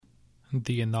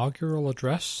The inaugural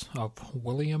address of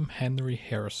William Henry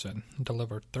Harrison,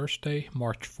 delivered Thursday,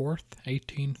 March 4th,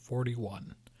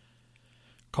 1841.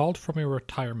 Called from a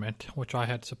retirement which I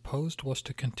had supposed was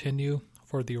to continue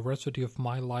for the residue of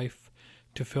my life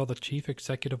to fill the chief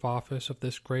executive office of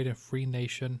this great and free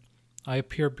nation, I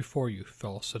appear before you,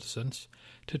 fellow citizens,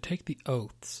 to take the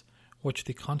oaths which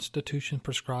the Constitution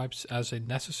prescribes as a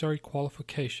necessary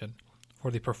qualification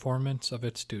for the performance of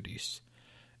its duties,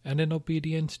 and in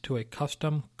obedience to a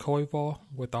custom coeval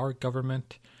with our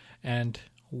government and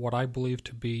what I believe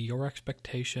to be your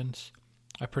expectations,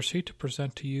 I proceed to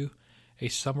present to you a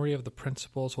summary of the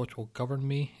principles which will govern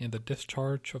me in the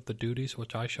discharge of the duties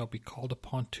which I shall be called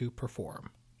upon to perform.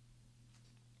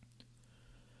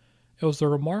 It was the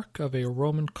remark of a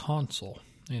Roman consul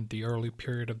in the early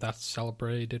period of that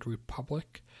celebrated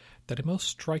republic that a most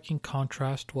striking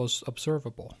contrast was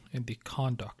observable in the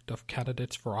conduct of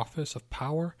candidates for office of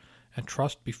power and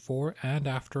trust before and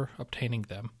after obtaining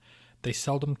them, they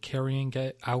seldom carrying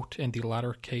out in the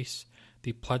latter case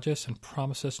the pledges and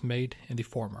promises made in the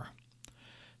former.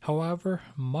 However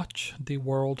much the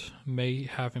world may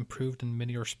have improved in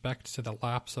many respects in the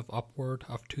lapse of upward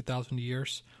of 2,000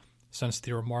 years, since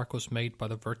the remark was made by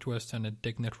the virtuous and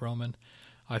indignant Roman,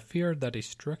 I fear that a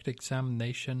strict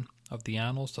examination of the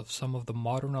annals of some of the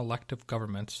modern elective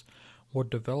governments would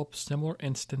develop similar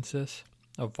instances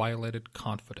of violated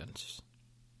confidence.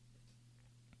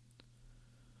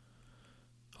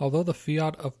 Although the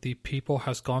fiat of the people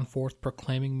has gone forth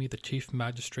proclaiming me the chief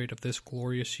magistrate of this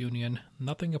glorious union,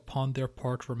 nothing upon their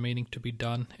part remaining to be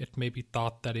done, it may be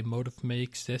thought that a motive may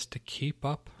exist to keep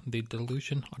up the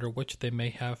delusion under which they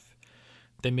may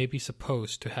be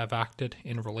supposed to have acted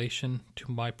in relation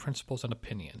to my principles and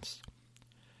opinions.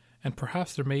 And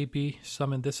perhaps there may be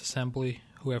some in this assembly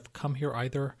who have come here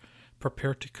either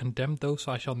prepared to condemn those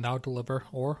I shall now deliver,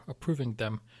 or, approving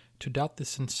them, to doubt the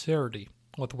sincerity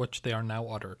with which they are now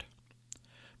uttered.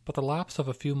 But the lapse of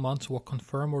a few months will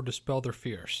confirm or dispel their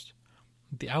fears.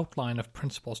 The outline of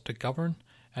principles to govern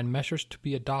and measures to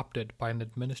be adopted by an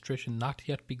administration not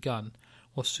yet begun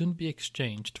will soon be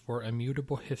exchanged for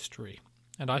immutable history,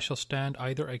 and I shall stand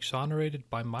either exonerated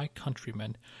by my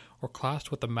countrymen or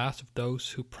classed with the mass of those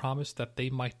who promised that they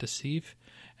might deceive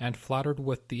and flattered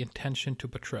with the intention to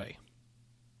betray.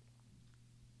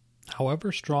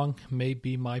 However strong may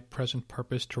be my present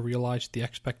purpose to realize the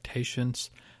expectations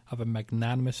of a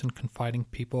magnanimous and confiding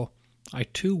people, I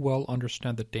too well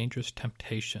understand the dangerous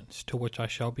temptations to which I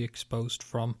shall be exposed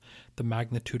from the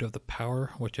magnitude of the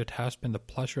power which it has been the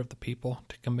pleasure of the people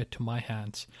to commit to my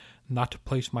hands, not to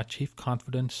place my chief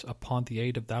confidence upon the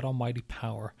aid of that almighty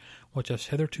power which has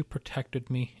hitherto protected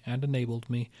me and enabled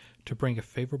me to bring a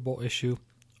favorable issue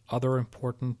other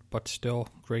important but still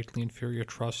greatly inferior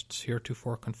trusts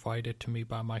heretofore confided to me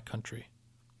by my country.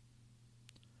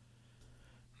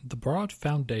 The broad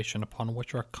foundation upon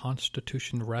which our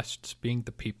Constitution rests being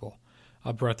the people,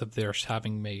 a breath of theirs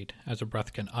having made, as a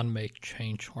breath can unmake,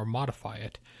 change, or modify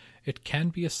it, it can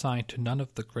be assigned to none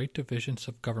of the great divisions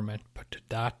of government but to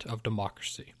that of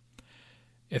democracy.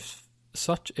 If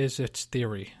such is its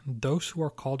theory, those who are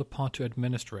called upon to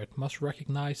administer it must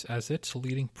recognize as its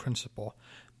leading principle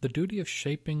the duty of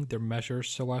shaping their measures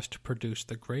so as to produce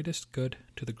the greatest good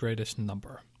to the greatest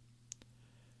number.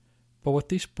 But with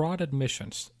these broad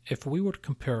admissions, if we would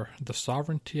compare the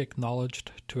sovereignty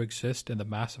acknowledged to exist in the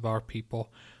mass of our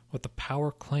people with the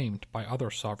power claimed by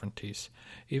other sovereignties,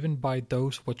 even by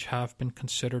those which have been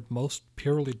considered most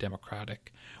purely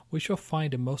democratic, we shall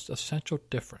find a most essential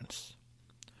difference.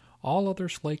 All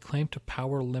others lay claim to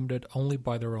power limited only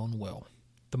by their own will.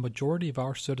 The majority of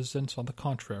our citizens, on the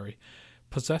contrary,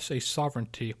 possess a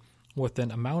sovereignty with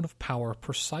an amount of power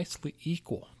precisely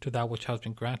equal to that which has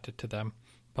been granted to them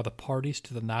by the parties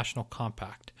to the national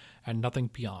compact, and nothing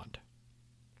beyond.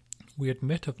 We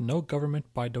admit of no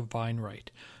government by divine right,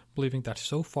 believing that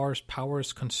so far as power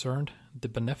is concerned, the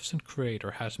beneficent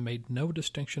Creator has made no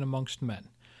distinction amongst men,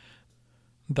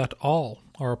 that all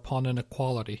are upon an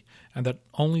equality, and that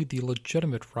only the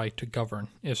legitimate right to govern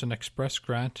is an express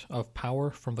grant of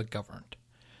power from the governed.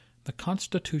 The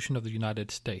Constitution of the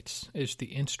United States is the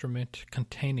instrument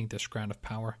containing this grant of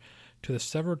power to the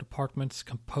several departments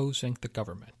composing the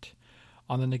government.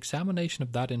 On an examination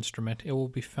of that instrument, it will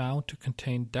be found to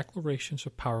contain declarations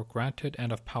of power granted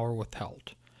and of power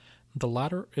withheld. The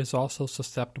latter is also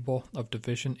susceptible of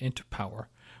division into power,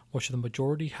 which the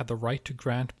majority have the right to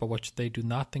grant but which they do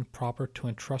not think proper to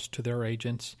entrust to their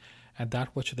agents, and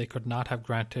that which they could not have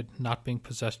granted not being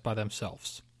possessed by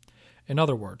themselves. In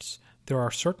other words, there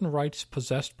are certain rights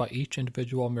possessed by each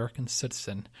individual American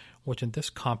citizen, which in this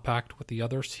compact with the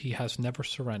others he has never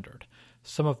surrendered,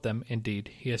 Some of them,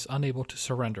 indeed, he is unable to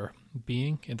surrender,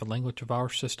 being, in the language of our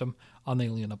system,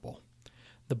 unalienable.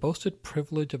 The boasted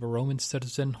privilege of a Roman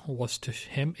citizen was to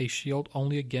him a shield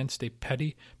only against a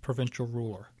petty provincial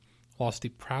ruler, whilst the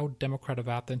proud democrat of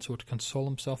Athens would console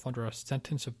himself under a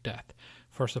sentence of death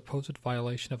for a supposed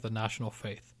violation of the national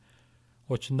faith,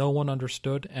 which no one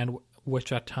understood and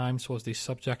which at times was the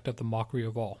subject of the mockery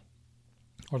of all,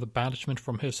 or the banishment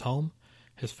from his home,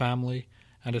 his family,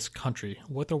 and his country,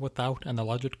 with or without an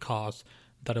alleged cause,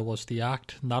 that it was the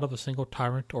act not of a single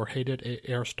tyrant or hated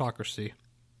aristocracy,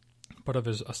 but of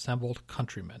his assembled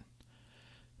countrymen.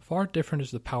 Far different is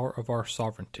the power of our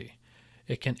sovereignty.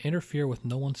 It can interfere with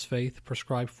no one's faith,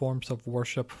 prescribe forms of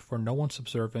worship for no one's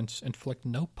observance, inflict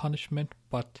no punishment,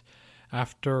 but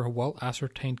after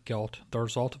well-ascertained guilt, the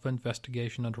result of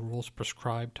investigation under rules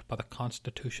prescribed by the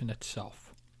Constitution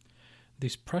itself.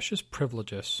 These precious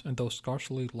privileges, and those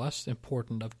scarcely less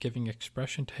important of giving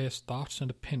expression to his thoughts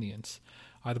and opinions,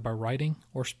 either by writing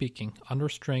or speaking,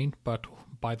 unrestrained but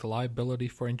by the liability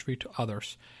for injury to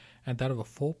others, and that of a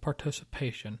full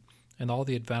participation in all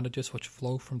the advantages which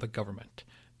flow from the government,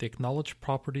 the acknowledged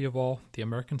property of all, the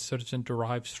American citizen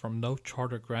derives from no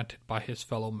charter granted by his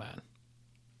fellow man.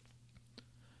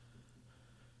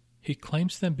 He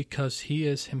claims them because he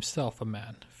is himself a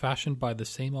man, fashioned by the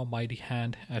same almighty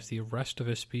hand as the rest of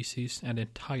his species, and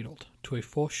entitled to a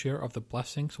full share of the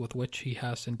blessings with which he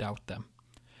has endowed them.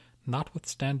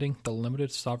 Notwithstanding the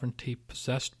limited sovereignty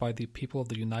possessed by the people of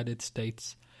the United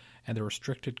States, and the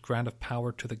restricted grant of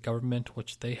power to the government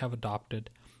which they have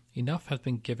adopted, enough has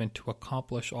been given to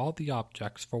accomplish all the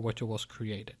objects for which it was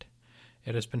created.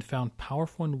 It has been found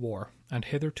powerful in war, and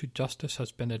hitherto justice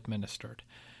has been administered,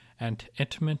 and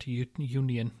intimate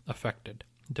union effected,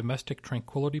 domestic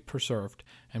tranquillity preserved,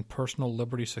 and personal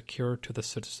liberty secured to the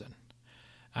citizen.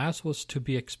 As was to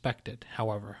be expected,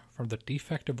 however, from the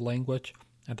defective language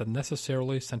and the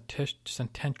necessarily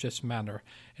sententious manner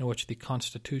in which the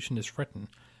Constitution is written,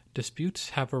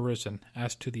 disputes have arisen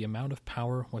as to the amount of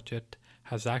power which it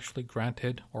has actually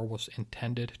granted or was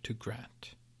intended to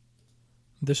grant.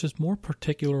 This is more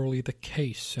particularly the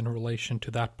case in relation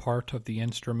to that part of the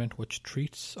instrument which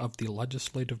treats of the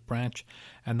legislative branch,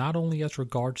 and not only as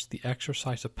regards the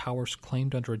exercise of powers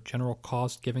claimed under a general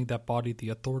cause giving that body the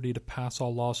authority to pass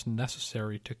all laws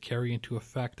necessary to carry into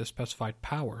effect the specified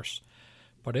powers,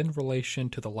 but in relation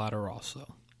to the latter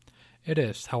also. It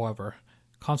is, however,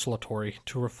 consolatory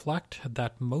to reflect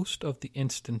that most of the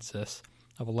instances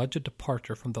of alleged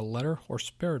departure from the letter or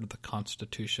spirit of the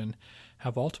Constitution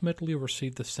have ultimately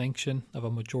received the sanction of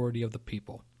a majority of the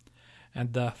people,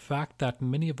 and the fact that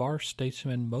many of our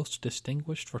statesmen most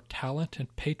distinguished for talent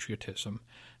and patriotism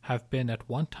have been at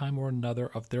one time or another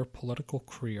of their political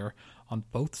career on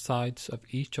both sides of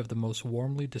each of the most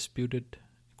warmly disputed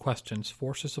questions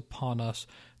forces upon us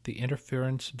the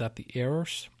inference that the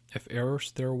errors, if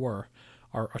errors there were,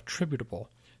 are attributable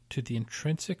to the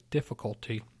intrinsic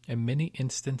difficulty in many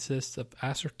instances of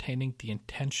ascertaining the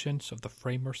intentions of the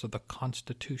framers of the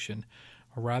Constitution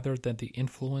rather than the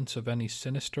influence of any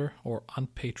sinister or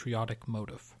unpatriotic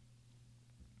motive.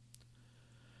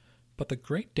 But the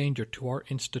great danger to our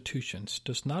institutions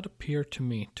does not appear to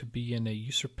me to be in a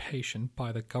usurpation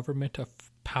by the government of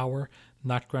power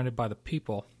not granted by the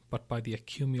people, but by the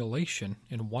accumulation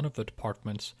in one of the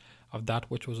departments of that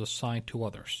which was assigned to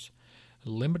others.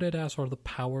 Limited as are the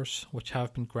powers which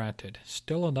have been granted,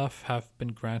 still enough have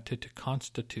been granted to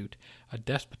constitute a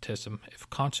despotism if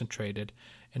concentrated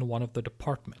in one of the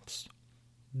departments.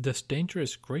 This danger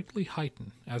is greatly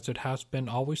heightened, as it has been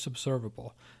always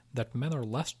observable, that men are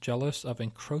less jealous of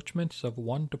encroachments of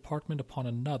one department upon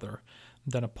another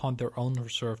than upon their own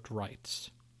reserved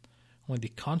rights. When the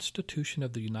Constitution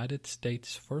of the United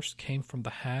States first came from the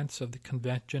hands of the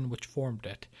convention which formed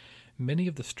it, many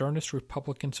of the sternest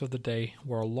Republicans of the day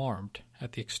were alarmed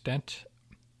at the extent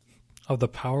of the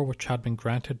power which had been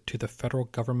granted to the federal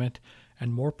government,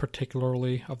 and more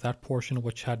particularly of that portion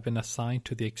which had been assigned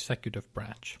to the executive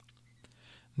branch.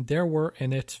 There were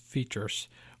in its features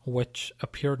which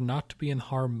appeared not to be in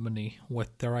harmony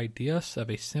with their ideas of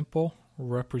a simple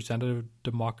representative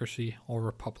democracy or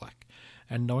republic,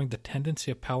 and knowing the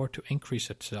tendency of power to increase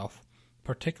itself,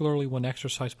 particularly when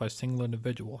exercised by a single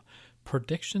individual,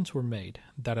 predictions were made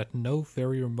that at no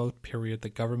very remote period the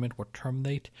government would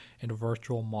terminate in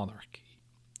virtual monarchy.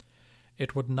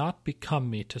 It would not become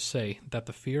me to say that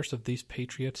the fears of these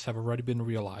patriots have already been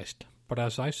realized, but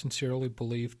as I sincerely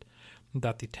believed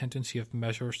that the tendency of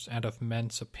measures and of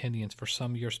men's opinions for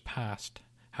some years past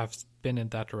have been in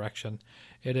that direction,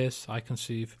 it is, I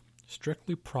conceive,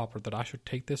 strictly proper that I should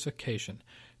take this occasion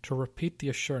to repeat the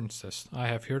assurances I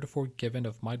have heretofore given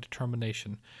of my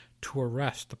determination to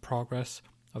arrest the progress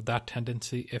of that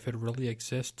tendency if it really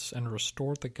exists and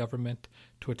restore the government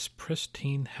to its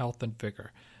pristine health and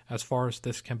vigor, as far as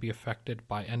this can be effected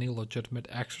by any legitimate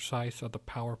exercise of the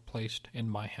power placed in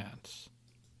my hands.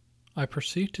 I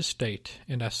proceed to state,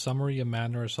 in as summary a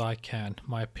manner as I can,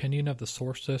 my opinion of the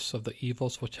sources of the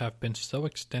evils which have been so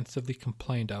extensively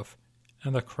complained of,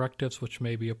 and the correctives which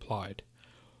may be applied.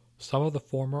 Some of the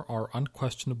former are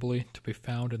unquestionably to be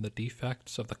found in the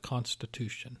defects of the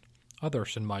Constitution.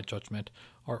 Others, in my judgment,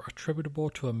 are attributable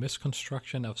to a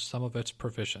misconstruction of some of its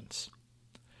provisions.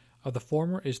 Of the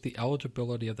former is the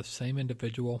eligibility of the same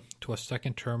individual to a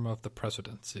second term of the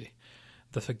presidency.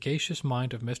 The sagacious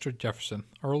mind of Mr. Jefferson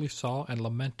early saw and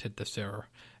lamented this error,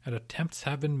 and attempts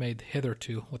have been made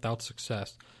hitherto without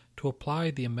success to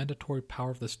apply the amendatory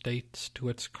power of the states to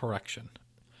its correction.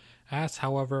 As,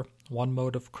 however, one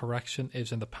mode of correction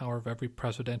is in the power of every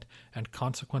president, and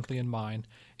consequently in mine,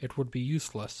 it would be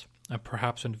useless, and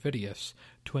perhaps invidious,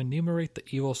 to enumerate the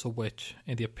evils of which,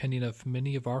 in the opinion of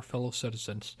many of our fellow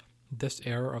citizens, this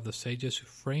error of the sages who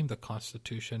framed the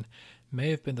Constitution may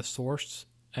have been the source,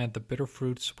 and the bitter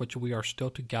fruits which we are still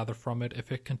to gather from it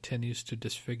if it continues to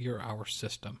disfigure our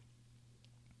system.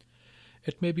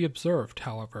 It may be observed,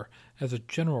 however, as a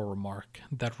general remark,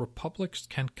 that republics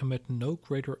can commit no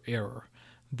greater error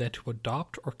than to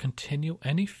adopt or continue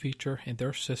any feature in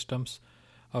their systems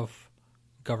of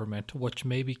government which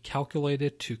may be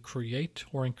calculated to create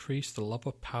or increase the love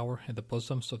of power in the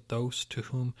bosoms of those to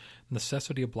whom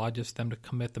necessity obliges them to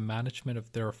commit the management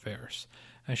of their affairs,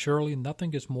 and surely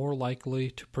nothing is more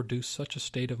likely to produce such a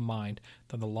state of mind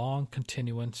than the long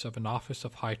continuance of an office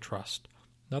of high trust.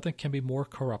 Nothing can be more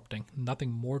corrupting, nothing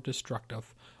more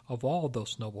destructive of all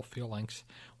those noble feelings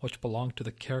which belong to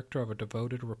the character of a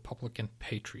devoted Republican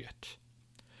patriot.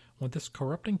 When this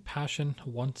corrupting passion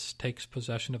once takes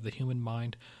possession of the human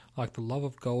mind, like the love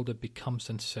of gold, it becomes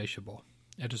insatiable.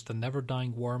 It is the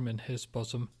never-dying worm in his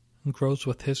bosom, grows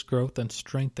with his growth and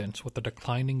strengthens with the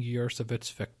declining years of its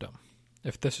victim.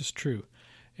 If this is true,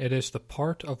 it is the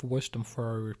part of wisdom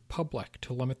for a republic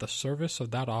to limit the service of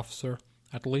that officer,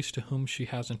 at least to whom she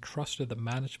has entrusted the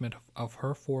management of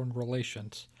her foreign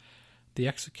relations, the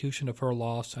execution of her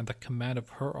laws, and the command of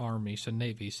her armies and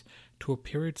navies, to a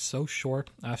period so short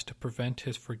as to prevent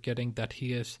his forgetting that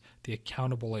he is the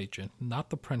accountable agent, not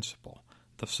the principal,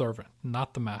 the servant,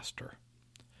 not the master.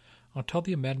 Until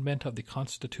the amendment of the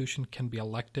Constitution can be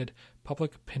elected,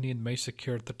 public opinion may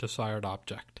secure the desired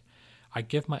object. I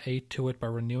give my aid to it by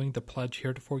renewing the pledge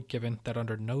heretofore given that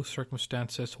under no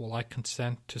circumstances will I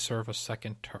consent to serve a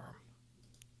second term.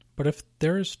 But if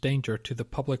there is danger to the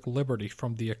public liberty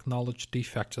from the acknowledged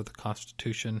defects of the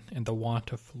Constitution and the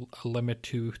want of a limit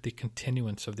to the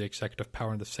continuance of the executive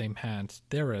power in the same hands,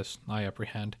 there is, I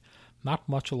apprehend, not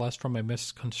much less from a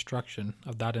misconstruction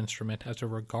of that instrument as it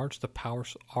regards the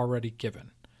powers already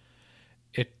given.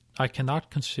 I cannot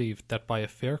conceive that by a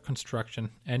fair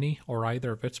construction any or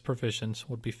either of its provisions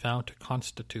would be found to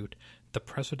constitute the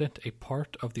President a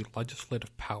part of the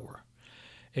legislative power.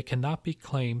 It cannot be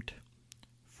claimed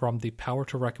from the power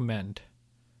to recommend,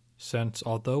 since,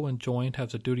 although enjoined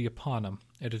as a duty upon him,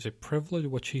 it is a privilege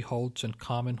which he holds in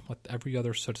common with every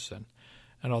other citizen,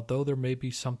 and although there may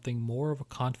be something more of a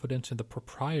confidence in the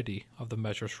propriety of the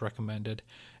measures recommended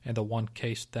in the one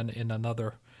case than in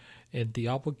another, in the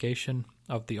obligation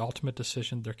of the ultimate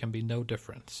decision there can be no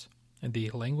difference. In the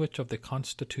language of the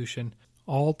Constitution,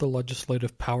 all the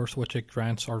legislative powers which it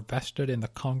grants are vested in the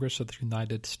Congress of the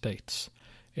United States.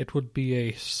 It would be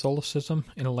a solecism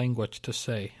in language to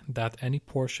say that any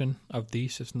portion of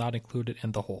these is not included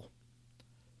in the whole.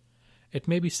 It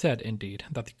may be said, indeed,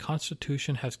 that the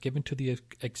Constitution has given to the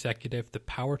executive the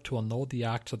power to annul the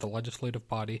acts of the legislative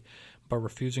body by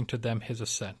refusing to them his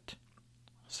assent.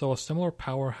 So a similar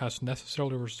power has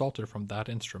necessarily resulted from that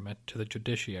instrument to the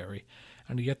judiciary,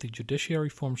 and yet the judiciary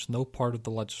forms no part of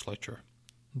the legislature.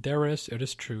 There is, it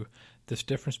is true, this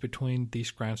difference between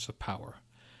these grants of power.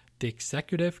 The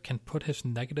executive can put his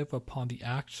negative upon the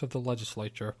acts of the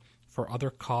legislature for other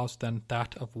cause than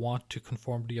that of want to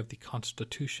conformity of the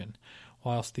Constitution,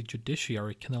 whilst the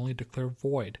judiciary can only declare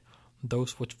void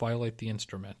those which violate the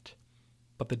instrument.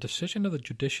 But the decision of the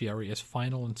judiciary is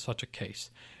final in such a case,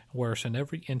 whereas in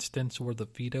every instance where the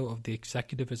veto of the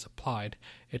executive is applied,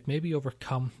 it may be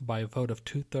overcome by a vote of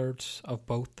 2/3 of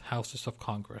both houses of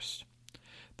Congress.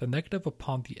 The negative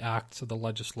upon the acts of the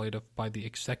legislative by the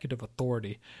executive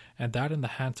authority, and that in the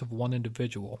hands of one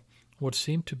individual, would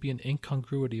seem to be an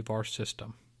incongruity of our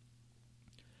system.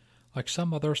 Like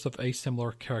some others of a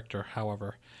similar character,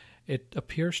 however, It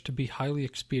appears to be highly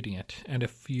expedient, and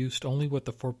if used only with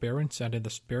the forbearance and in the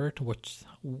spirit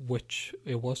which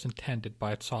it was intended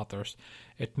by its authors,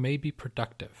 it may be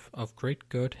productive of great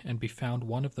good and be found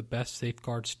one of the best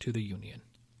safeguards to the Union.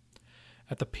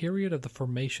 At the period of the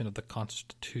formation of the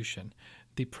Constitution,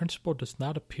 the principle does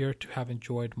not appear to have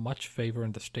enjoyed much favor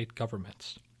in the state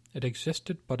governments. It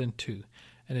existed but in two,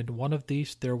 and in one of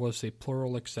these there was a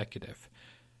plural executive.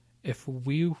 If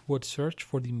we would search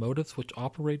for the motives which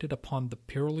operated upon the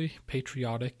purely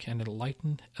patriotic and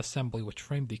enlightened assembly which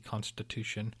framed the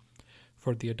Constitution,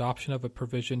 for the adoption of a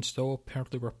provision so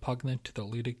apparently repugnant to the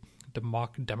leading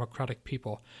democratic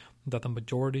people that the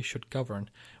majority should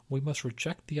govern, we must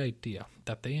reject the idea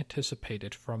that they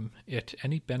anticipated from it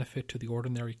any benefit to the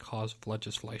ordinary cause of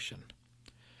legislation.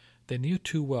 They knew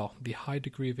too well the high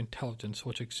degree of intelligence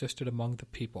which existed among the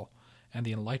people, and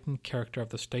the enlightened character of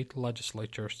the state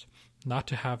legislatures, not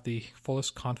to have the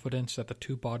fullest confidence that the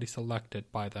two bodies elected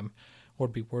by them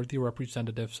would be worthy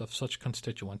representatives of such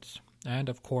constituents, and,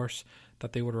 of course,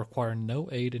 that they would require no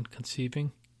aid in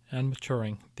conceiving and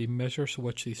maturing the measures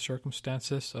which the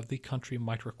circumstances of the country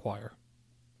might require.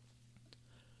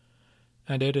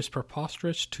 And it is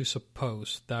preposterous to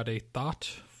suppose that a thought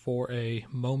for a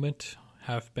moment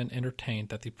have been entertained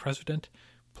that the President,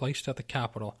 placed at the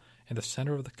capital, in the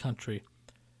center of the country,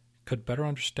 could better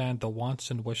understand the wants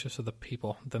and wishes of the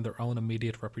people than their own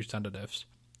immediate representatives,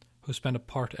 who spend a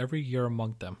part every year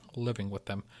among them, living with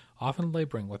them, often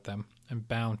laboring with them, and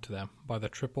bound to them by the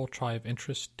triple tie of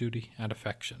interest, duty, and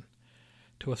affection.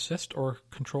 To assist or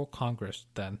control Congress,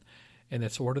 then, in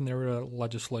its ordinary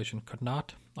legislation could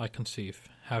not, I conceive,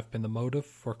 have been the motive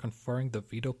for conferring the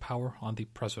veto power on the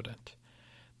President.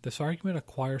 This argument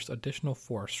acquires additional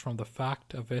force from the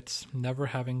fact of its never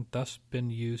having thus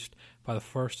been used by the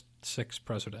first 6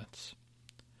 presidents.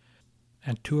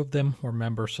 And 2 of them were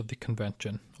members of the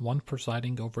convention, one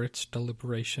presiding over its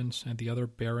deliberations and the other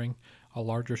bearing a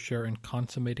larger share in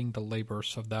consummating the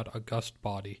labors of that august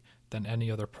body than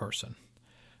any other person.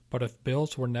 But if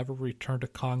bills were never returned to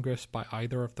Congress by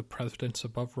either of the presidents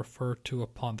above referred to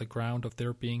upon the ground of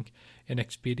their being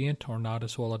inexpedient or not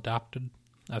as well adapted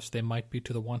as they might be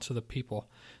to the wants of the people,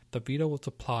 the veto was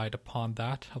applied upon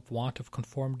that of want of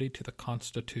conformity to the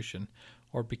Constitution,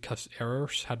 or because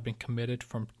errors had been committed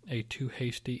from a too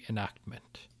hasty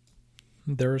enactment.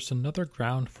 There is another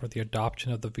ground for the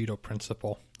adoption of the veto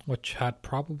principle, which had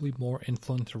probably more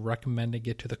influence in recommending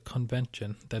it to the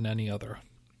Convention than any other.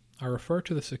 I refer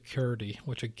to the security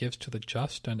which it gives to the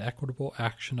just and equitable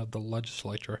action of the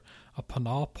legislature upon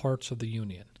all parts of the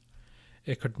Union.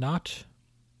 It could not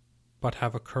but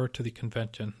have occurred to the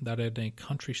Convention that in a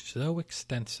country so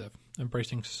extensive,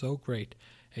 embracing so great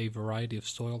a variety of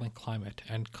soil and climate,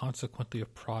 and consequently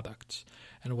of products,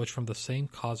 and which from the same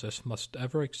causes must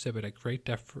ever exhibit a great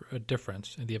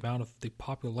difference in the amount of the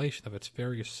population of its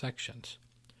various sections,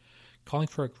 calling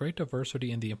for a great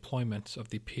diversity in the employments of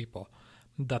the people,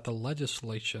 that the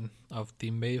legislation of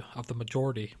the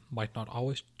majority might not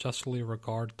always justly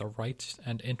regard the rights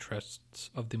and interests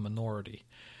of the minority,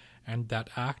 and that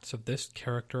acts of this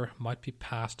character might be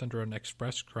passed under an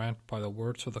express grant by the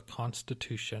words of the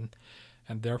Constitution,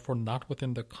 and therefore not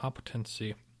within the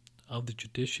competency of the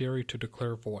judiciary to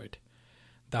declare void.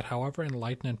 That however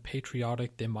enlightened and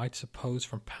patriotic they might suppose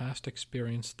from past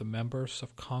experience the members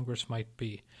of Congress might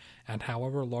be, and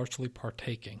however largely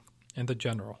partaking, in the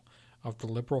general, of the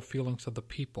liberal feelings of the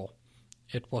people,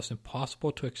 it was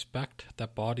impossible to expect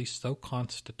that bodies so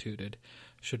constituted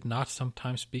should not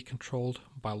sometimes be controlled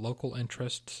by local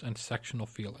interests and sectional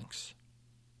feelings.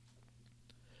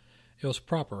 It was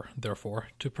proper, therefore,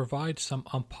 to provide some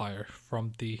umpire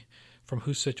from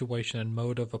whose situation and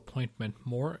mode of appointment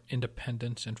more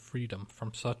independence and freedom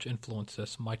from such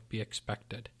influences might be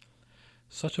expected.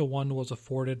 Such a one was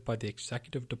afforded by the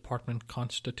executive department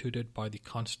constituted by the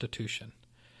Constitution.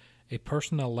 A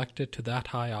person elected to that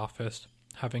high office,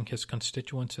 having his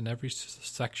constituents in every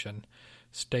section,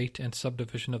 state, and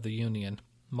subdivision of the Union,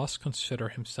 must consider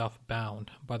himself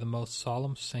bound by the most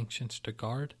solemn sanctions to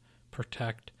guard,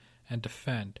 protect, and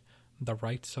defend the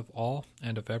rights of all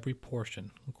and of every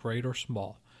portion, great or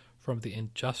small, from the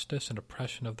injustice and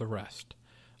oppression of the rest.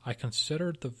 I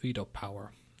considered the veto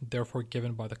power, therefore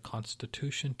given by the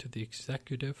Constitution to the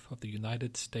executive of the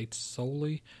United States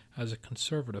solely as a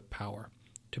conservative power,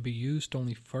 to be used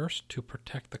only first to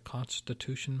protect the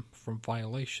Constitution from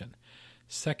violation,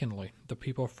 secondly, the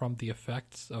people from the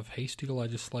effects of hasty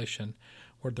legislation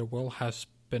where their will has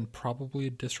been probably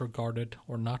disregarded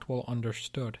or not well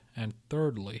understood, and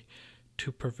thirdly,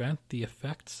 to prevent the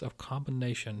effects of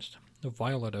combinations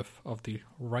violative of the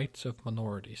rights of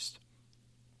minorities.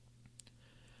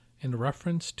 In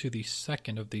reference to the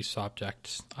second of these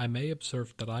subjects, I may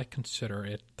observe that I consider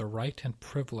it the right and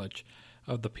privilege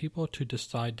of the people to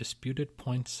decide disputed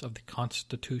points of the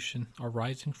Constitution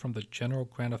arising from the general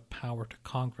grant of power to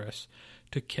Congress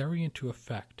to carry into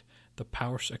effect the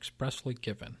powers expressly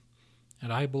given.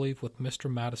 And I believe with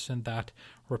Mr. Madison that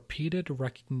repeated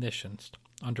recognitions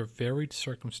under varied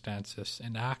circumstances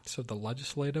in acts of the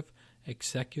legislative,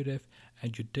 executive,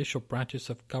 and judicial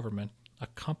branches of government,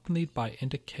 accompanied by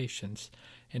indications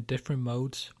in different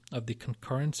modes of the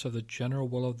concurrence of the general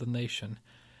will of the nation,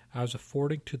 as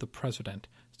affording to the President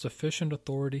sufficient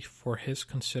authority for his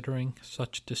considering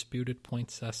such disputed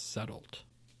points as settled.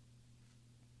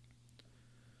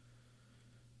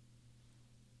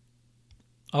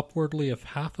 Upwardly of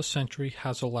half a century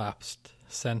has elapsed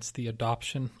since the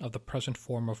adoption of the present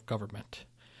form of government.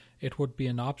 It would be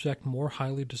an object more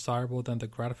highly desirable than the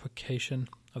gratification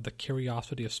of the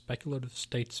curiosity of speculative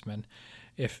statesmen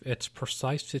if its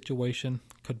precise situation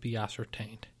could be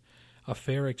ascertained. A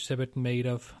fair exhibit made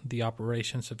of the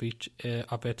operations of each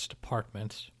of its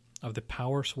departments, of the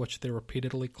powers which they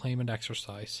repeatedly claim and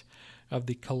exercise, of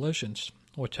the collisions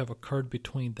which have occurred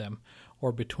between them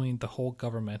or between the whole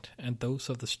government and those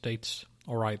of the states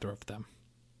or either of them.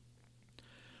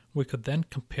 We could then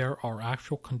compare our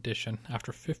actual condition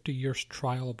after 50 years'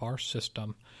 trial of our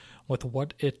system with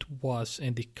what it was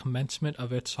in the commencement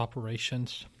of its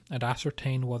operations, and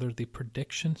ascertain whether the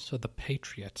predictions of the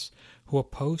patriots who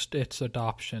opposed its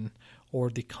adoption or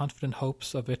the confident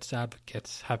hopes of its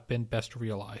advocates have been best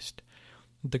realized.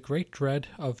 The great dread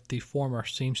of the former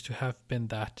seems to have been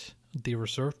that the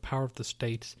reserve power of the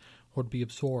states would be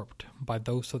absorbed by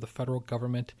those of the federal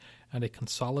government and a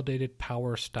consolidated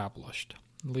power established,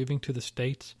 leaving to the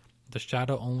states the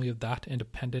shadow only of that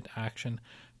independent action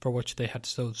for which they had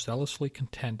so zealously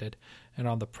contended, and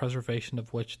on the preservation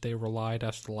of which they relied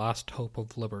as the last hope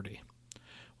of liberty.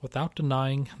 Without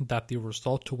denying that the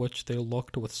result to which they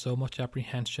looked with so much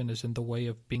apprehension is in the way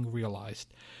of being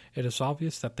realized, it is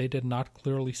obvious that they did not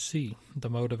clearly see the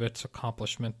mode of its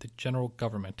accomplishment. The general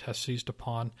government has seized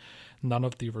upon none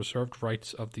of the reserved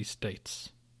rights of the states.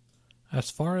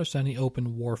 As far as any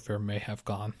open warfare may have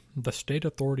gone, the state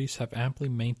authorities have amply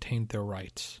maintained their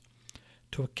rights.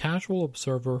 To a casual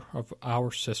observer of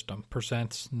our system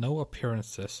presents no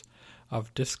appearances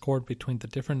of discord between the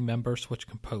different members which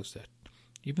compose it.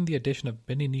 Even the addition of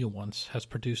many new ones has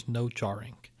produced no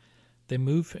jarring. They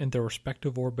move in their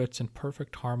respective orbits in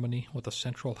perfect harmony with a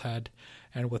central head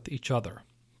and with each other,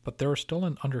 but there is still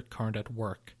an undercurrent at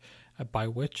work, by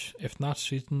which, if not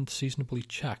seasonably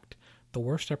checked, the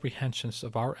worst apprehensions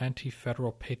of our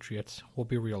anti-federal patriots will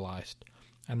be realized,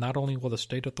 and not only will the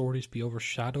state authorities be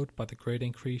overshadowed by the great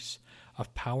increase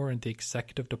of power in the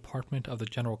executive department of the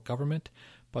general government,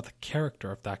 but the character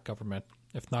of that government,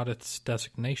 if not its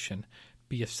designation,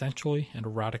 be essentially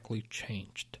and radically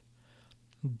changed.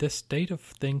 This state of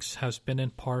things has been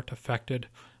in part affected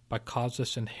by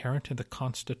causes inherent in the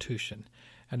Constitution,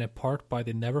 and in part by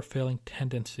the never-failing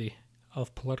tendency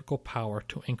of political power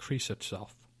to increase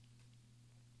itself.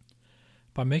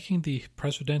 By making the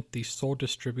President the sole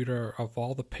distributor of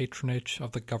all the patronage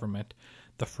of the government,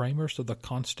 the framers of the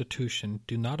Constitution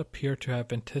do not appear to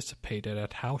have anticipated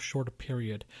at how short a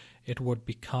period it would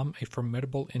become a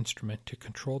formidable instrument to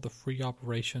control the free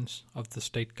operations of the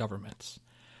state governments.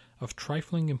 Of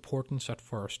trifling importance at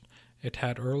first, it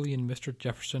had early in Mr.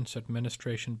 Jefferson's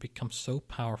administration become so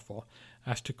powerful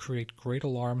as to create great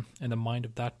alarm in the mind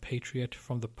of that patriot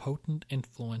from the potent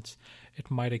influence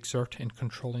it might exert in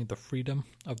controlling the freedom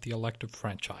of the elective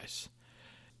franchise.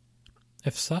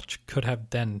 If such could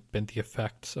have then been the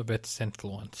effects of its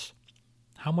influence,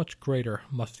 how much greater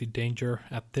must the danger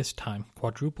at this time,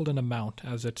 quadrupled in amount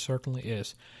as it certainly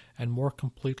is, and more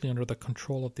completely under the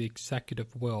control of the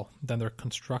executive will than their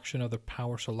construction of their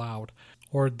powers allowed,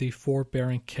 or the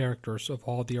forbearing characters of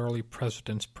all the early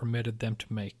presidents permitted them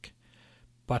to make.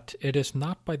 But it is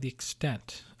not by the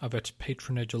extent of its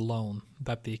patronage alone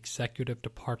that the executive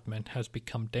department has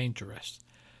become dangerous,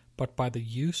 but by the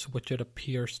use which it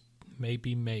appears may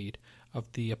be made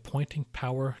of the appointing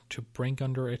power to bring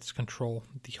under its control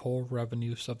the whole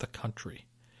revenues of the country.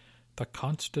 The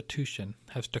Constitution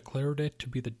has declared it to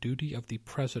be the duty of the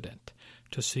President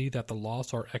to see that the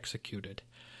laws are executed,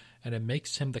 and it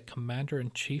makes him the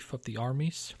Commander-in-Chief of the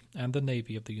armies and the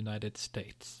Navy of the United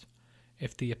States.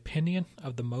 If the opinion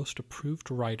of the most approved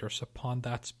writers upon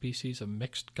that species of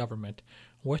mixed government,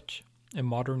 which in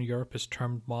modern Europe is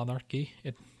termed monarchy,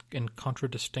 in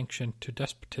contradistinction to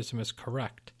despotism, is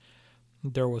correct,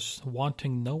 there was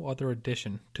wanting no other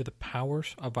addition to the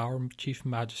powers of our chief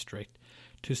magistrate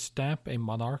to stamp a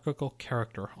monarchical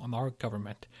character on our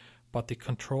government, but the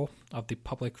control of the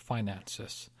public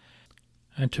finances.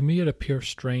 And to me it appears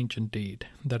strange indeed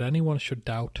that anyone should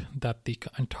doubt that the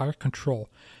entire control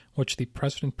which the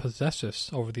President possesses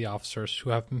over the officers who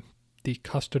have the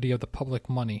custody of the public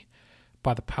money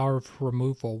by the power of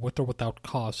removal with or without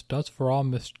cause does, for all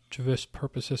mischievous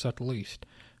purposes at least,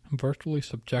 virtually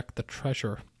subject the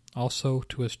treasure also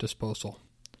to his disposal.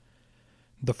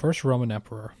 The first Roman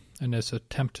emperor, in his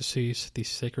attempt to seize the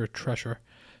sacred treasure,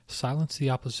 silenced the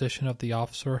opposition of the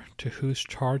officer to whose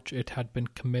charge it had been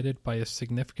committed by a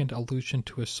significant allusion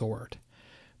to his sword.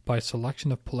 By a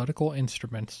selection of political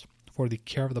instruments for the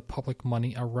care of the public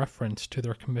money, a reference to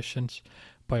their commissions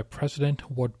by a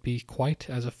president would be quite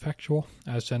as effectual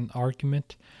as an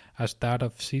argument as that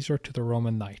of Caesar to the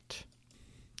Roman knight.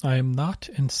 I am not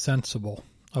insensible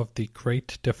of the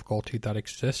great difficulty that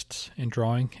exists in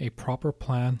drawing a proper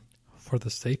plan for the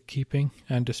safekeeping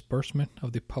and disbursement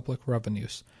of the public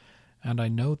revenues, and I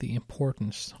know the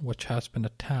importance which has been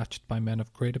attached by men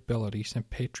of great abilities and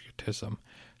patriotism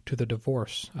to the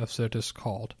divorce, as it is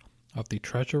called, of the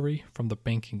treasury from the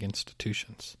banking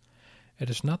institutions. It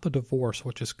is not the divorce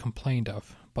which is complained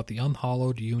of, but the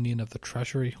unhallowed union of the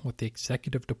treasury with the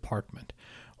executive department,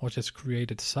 which has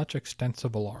created such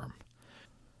extensive alarm.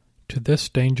 To this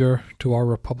danger to our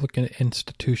republican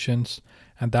institutions,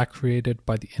 and that created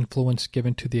by the influence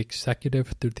given to the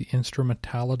executive through the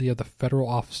instrumentality of the federal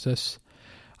offices,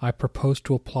 I propose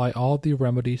to apply all the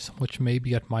remedies which may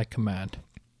be at my command.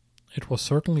 It was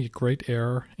certainly a great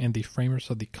error in the framers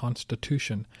of the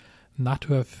Constitution not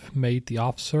to have made the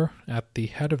officer at the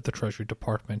head of the Treasury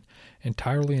Department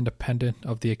entirely independent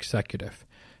of the executive.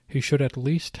 He should at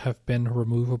least have been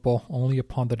removable only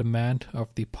upon the demand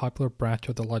of the popular branch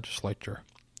of the legislature.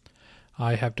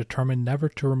 I have determined never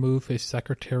to remove a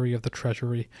Secretary of the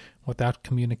Treasury without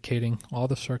communicating all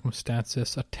the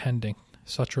circumstances attending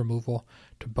such removal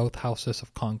to both houses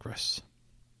of Congress.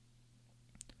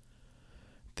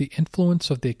 The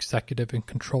influence of the executive in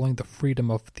controlling the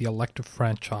freedom of the elective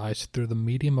franchise through the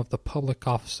medium of the public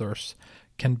officers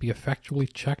can be effectually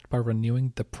checked by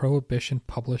renewing the prohibition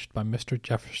published by Mr.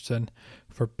 Jefferson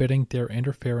forbidding their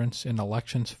interference in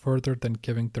elections further than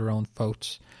giving their own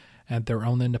votes, and their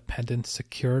own independence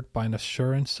secured by an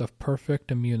assurance of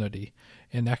perfect immunity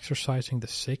in exercising the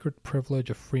sacred privilege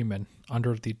of freemen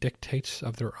under the dictates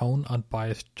of their own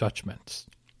unbiased judgments.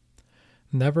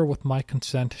 Never with my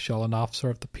consent shall an officer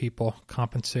of the people,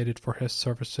 compensated for his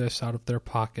services out of their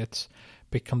pockets,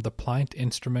 become the pliant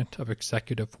instrument of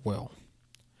executive will.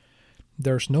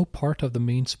 There is no part of the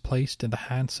means placed in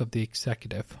the hands of the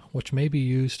executive which may be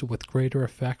used with greater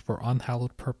effect for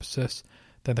unhallowed purposes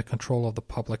than the control of the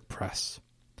public press.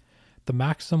 The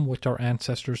maxim which our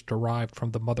ancestors derived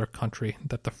from the mother country,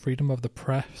 that the freedom of the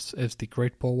press is the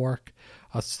great bulwark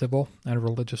of civil and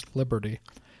religious liberty,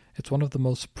 is one of the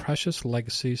most precious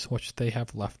legacies which they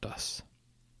have left us.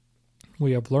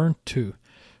 We have learned, too,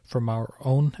 from our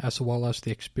own as well as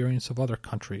the experience of other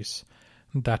countries,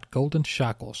 that golden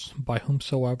shackles, by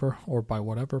whomsoever or by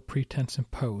whatever pretense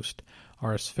imposed,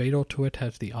 are as fatal to it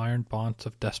as the iron bonds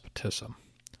of despotism.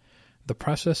 The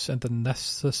presses and the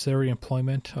necessary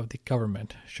employment of the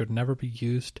government should never be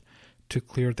used to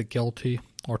clear the guilty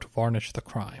or to varnish the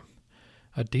crime.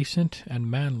 A decent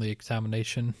and manly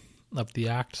examination of the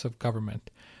acts of government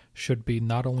should be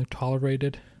not only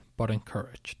tolerated but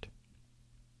encouraged.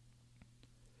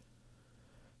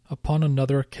 Upon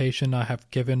another occasion I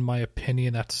have given my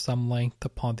opinion at some length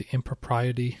upon the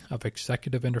impropriety of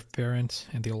executive interference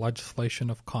in the legislation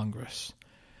of Congress.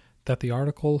 That the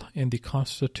article in the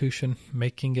Constitution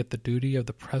making it the duty of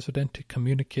the President to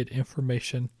communicate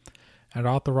information and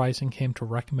authorizing him to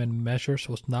recommend measures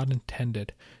was not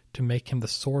intended to make him the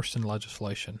source in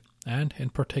legislation, and, in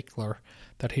particular,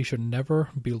 that he should never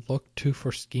be looked to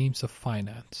for schemes of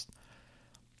finance.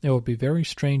 It would be very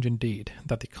strange indeed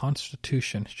that the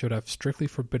Constitution should have strictly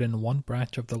forbidden one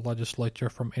branch of the legislature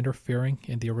from interfering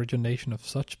in the origination of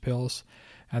such bills,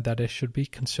 and that it should be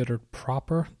considered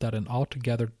proper that an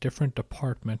altogether different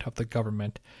department of the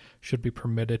government should be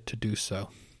permitted to do so.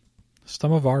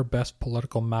 Some of our best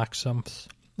political maxims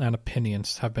and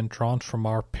opinions have been drawn from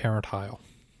our parent isle.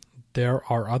 There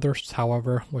are others,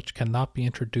 however, which cannot be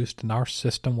introduced in our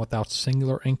system without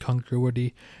singular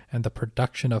incongruity and the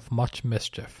production of much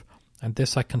mischief, and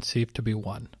this I conceive to be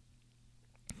one.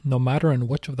 No matter in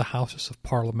which of the Houses of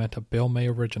Parliament a bill may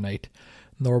originate,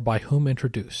 nor by whom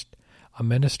introduced, a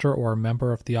minister or a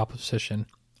member of the opposition,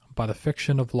 by the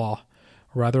fiction of law,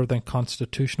 rather than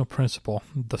constitutional principle,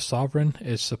 the sovereign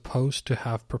is supposed to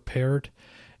have prepared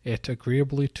it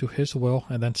agreeably to his will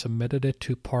and then submitted it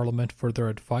to Parliament for their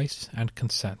advice and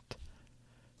consent.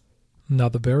 Now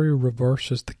the very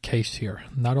reverse is the case here,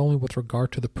 not only with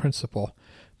regard to the principle,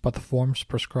 but the forms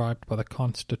prescribed by the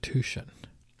Constitution.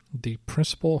 The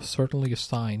principle certainly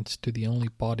assigns to the only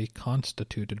body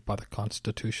constituted by the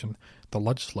Constitution, the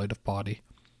legislative body,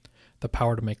 the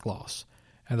power to make laws,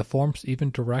 and the forms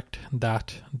even direct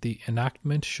that the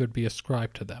enactment should be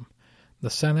ascribed to them. The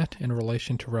Senate, in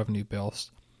relation to revenue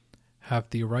bills, have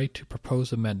the right to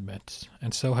propose amendments,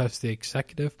 and so has the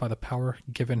executive by the power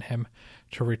given him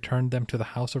to return them to the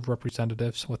House of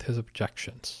Representatives with his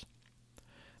objections.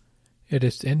 It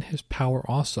is in his power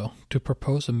also to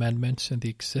propose amendments in the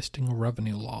existing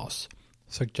revenue laws,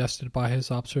 suggested by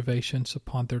his observations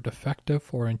upon their defective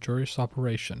or injurious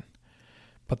operation.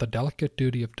 But the delicate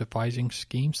duty of devising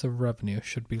schemes of revenue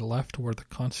should be left where the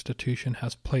Constitution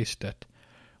has placed it,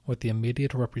 with the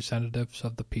immediate representatives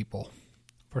of the people.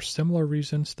 For similar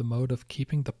reasons, the mode of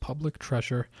keeping the public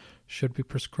treasure should be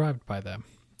prescribed by them,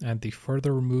 and the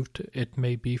further removed it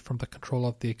may be from the control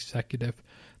of the executive,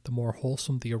 the more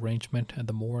wholesome the arrangement and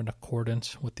the more in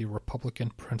accordance with the republican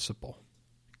principle.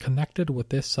 Connected with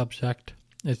this subject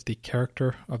is the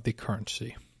character of the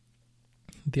currency.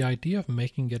 The idea of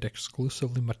making it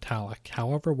exclusively metallic,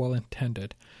 however well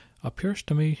intended, appears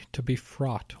to me to be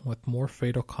fraught with more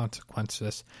fatal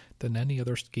consequences than any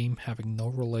other scheme having no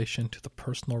relation to the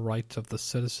personal rights of the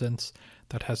citizens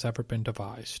that has ever been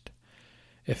devised.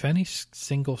 If any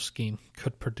single scheme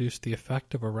could produce the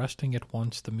effect of arresting at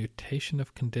once the mutation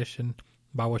of condition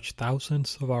by which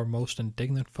thousands of our most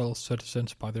indignant fellow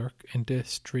citizens by their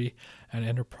industry and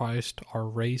enterprise are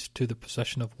raised to the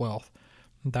possession of wealth,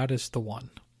 that is the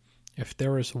one. If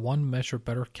there is one measure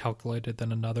better calculated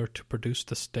than another to produce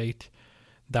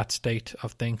that state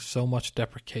of things so much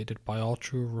deprecated by all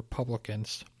true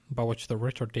republicans, by which the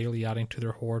rich are daily adding to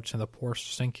their hoards and the poor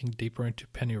sinking deeper into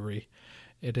penury,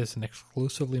 it is an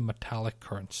exclusively metallic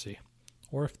currency.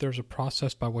 Or if there is a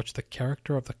process by which the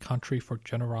character of the country for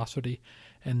generosity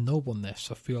and nobleness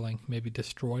of feeling may be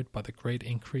destroyed by the great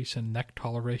increase in neck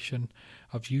toleration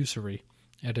of usury,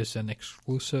 it is an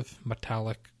exclusive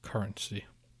metallic currency.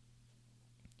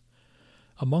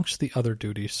 Amongst the other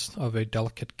duties of a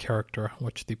delicate character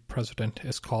which the President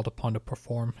is called upon to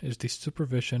perform is the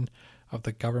supervision of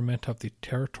the government of the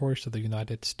territories of the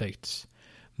United States.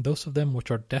 Those of them which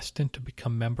are destined to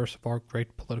become members of our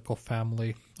great political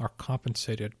family are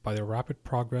compensated by their rapid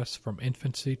progress from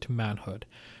infancy to manhood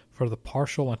for the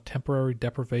partial and temporary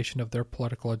deprivation of their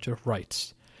political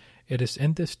rights. It is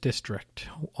in this district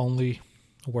only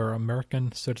where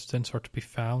American citizens are to be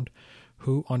found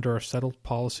who, under a settled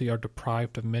policy, are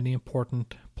deprived of many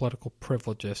important political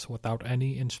privileges without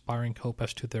any inspiring hope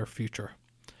as to their future.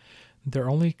 Their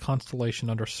only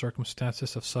consolation under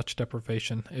circumstances of such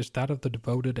deprivation is that of the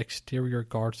devoted exterior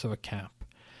guards of a camp,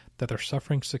 that their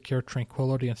sufferings secure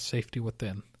tranquillity and safety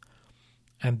within.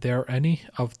 And there any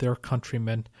of their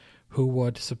countrymen who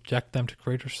would subject them to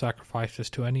greater sacrifices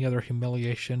to any other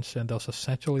humiliations than those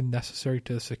essentially necessary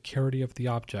to the security of the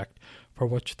object for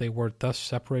which they were thus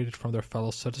separated from their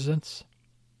fellow citizens?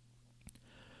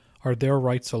 Are their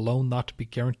rights alone not to be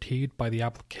guaranteed by the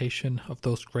application of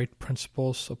those great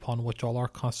principles upon which all our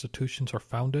constitutions are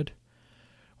founded?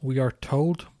 We are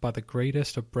told by the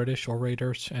greatest of British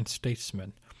orators and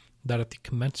statesmen that at the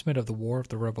commencement of the War of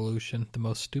the Revolution the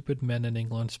most stupid men in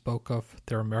England spoke of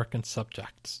their American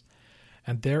subjects,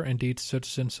 and there indeed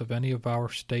citizens of any of our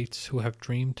states who have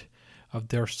dreamed of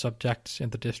their subjects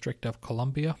in the District of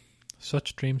Columbia.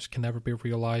 Such dreams can never be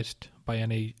realized by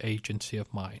any agency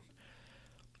of mine.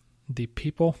 The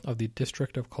people of the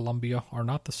District of Columbia are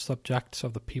not the subjects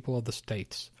of the people of the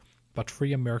states, but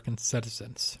free American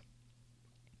citizens.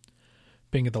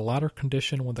 Being in the latter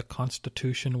condition when the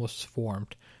Constitution was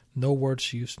formed, no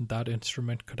words used in that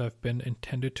instrument could have been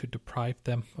intended to deprive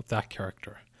them of that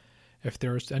character. If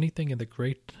there is anything in the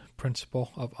great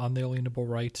principle of unalienable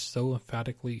rights so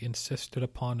emphatically insisted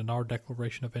upon in our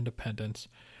Declaration of Independence,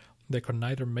 they could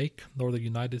neither make nor the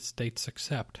United States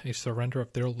accept a surrender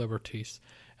of their liberties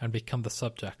and become the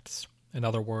subjects, in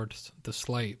other words, the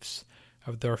slaves,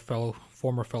 of their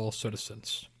former fellow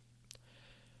citizens.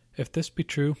 If this be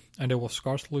true, and it will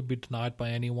scarcely be denied by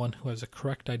anyone who has a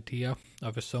correct idea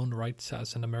of his own rights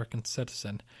as an American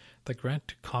citizen, the grant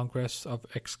to Congress of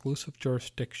exclusive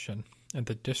jurisdiction in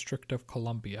the District of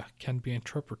Columbia can be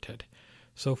interpreted,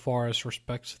 so far as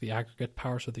respects the aggregate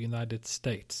powers of the United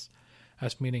States,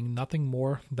 as meaning nothing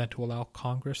more than to allow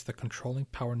Congress the controlling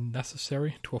power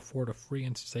necessary to afford a free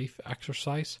and safe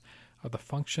exercise of the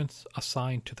functions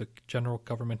assigned to the general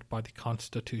government by the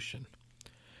Constitution.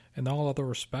 In all other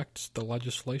respects, the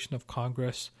legislation of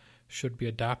Congress should be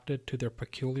adapted to their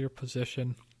peculiar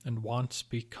position and wants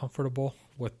be comfortable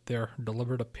with their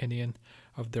deliberate opinion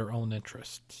of their own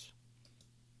interests.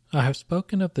 I have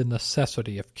spoken of the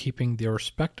necessity of keeping the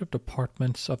respective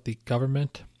departments of the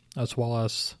government, as well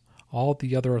as all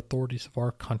the other authorities of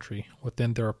our country,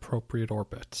 within their appropriate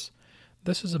orbits.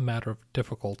 This is a matter of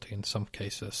difficulty in some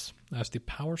cases, as the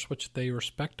powers which they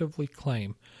respectively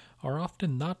claim are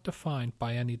often not defined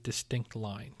by any distinct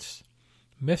lines.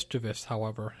 Mischievous,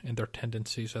 however, in their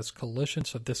tendencies as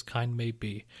collisions of this kind may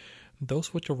be,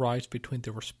 those which arise between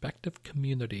the respective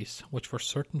communities which for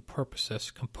certain purposes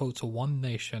compose one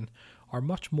nation are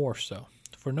much more so,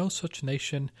 for no such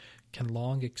nation can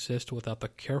long exist without the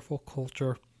careful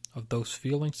culture of those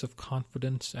feelings of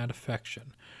confidence and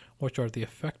affection which are the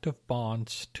effective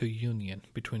bonds to union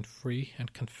between free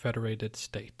and confederated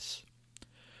states.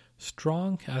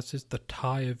 Strong as is the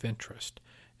tie of interest,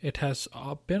 it has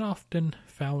been often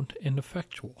found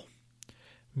ineffectual.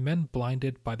 Men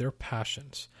blinded by their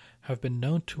passions have been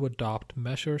known to adopt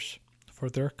measures for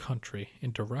their country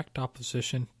in direct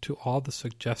opposition to all the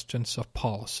suggestions of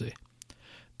policy.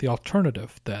 The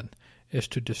alternative, then, is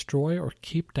to destroy or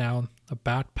keep down a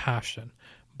bad passion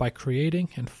by creating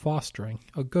and fostering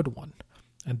a good one,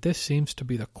 and this seems to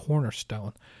be the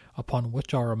cornerstone upon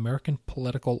which our American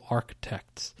political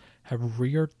architects have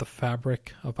reared the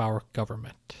fabric of our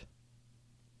government.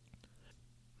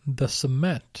 The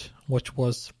cement which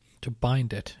was to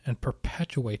bind it and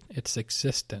perpetuate its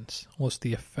existence was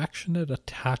the affectionate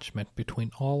attachment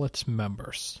between all its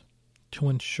members. To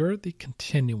ensure the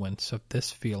continuance of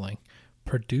this feeling,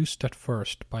 produced at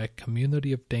first by a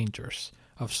community of dangers,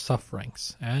 of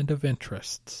sufferings, and of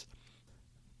interests,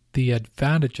 the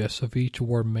advantages of each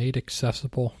were made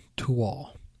accessible to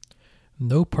all.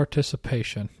 No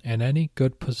participation in any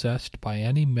good possessed by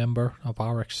any member of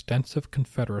our extensive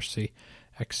confederacy,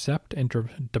 except in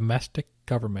domestic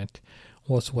government,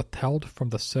 was withheld from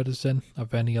the citizen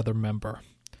of any other member.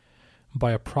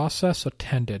 By a process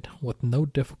attended with no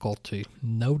difficulty,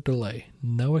 no delay,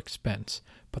 no expense,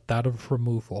 but that of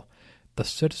removal, the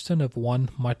citizen of one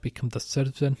might become the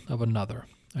citizen of another,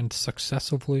 and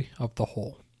successively of the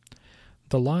whole.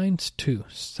 The lines, too,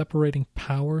 separating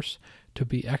powers to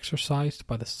be exercised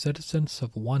by the citizens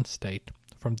of one state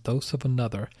from those of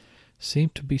another, seem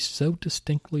to be so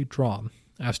distinctly drawn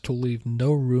as to leave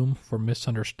no room for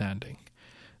misunderstanding.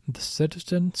 The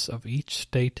citizens of each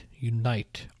state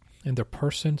unite in their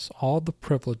persons all the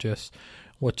privileges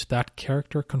which that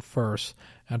character confers,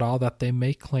 and all that they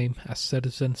may claim as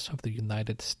citizens of the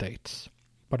United States.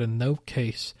 But in no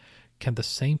case can the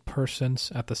same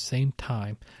persons at the same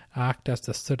time act as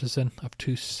the citizen of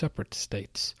two separate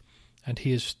states, and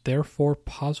he is therefore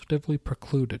positively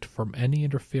precluded from any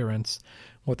interference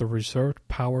with the reserved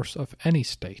powers of any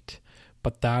state,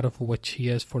 but that of which he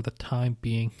is for the time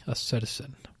being a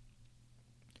citizen.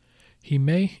 He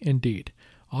may, indeed,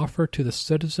 offer to the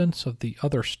citizens of the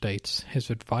other states his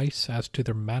advice as to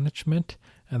their management,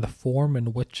 and the form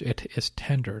in which it is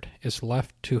tendered is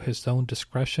left to his own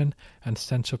discretion and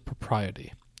sense of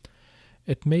propriety.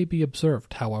 It may be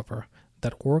observed, however,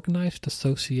 that organized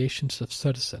associations of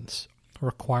citizens,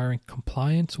 requiring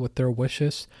compliance with their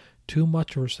wishes, too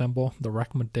much resemble the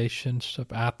recommendations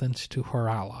of Athens to her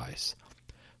allies,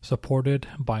 supported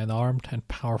by an armed and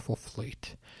powerful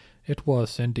fleet. It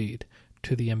was, indeed,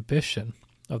 to the ambition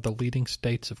of the leading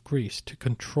states of Greece to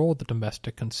control the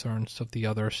domestic concerns of the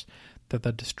others that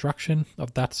the destruction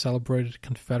of that celebrated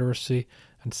confederacy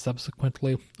and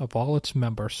subsequently of all its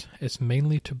members is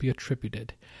mainly to be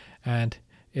attributed, and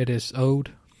it is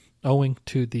owing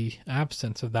to the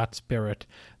absence of that spirit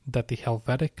that the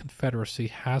Helvetic Confederacy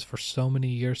has for so many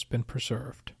years been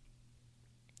preserved.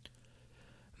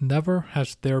 Never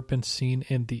has there been seen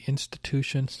in the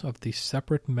institutions of the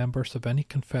separate members of any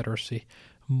confederacy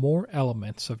more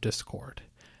elements of discord,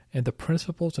 in the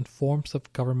principles and forms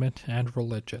of government and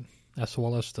religion, as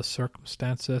well as the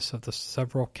circumstances of the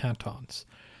several cantons.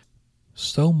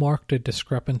 So marked a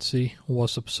discrepancy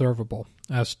was observable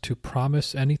as to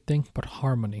promise anything but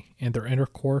harmony in their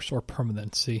intercourse or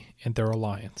permanency in their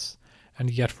alliance,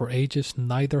 and yet for ages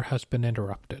neither has been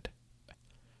interrupted.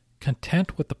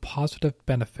 Content with the positive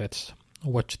benefits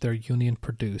which their union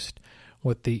produced,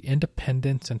 with the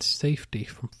independence and safety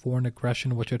from foreign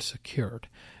aggression which it secured,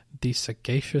 these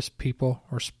sagacious people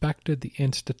respected the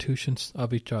institutions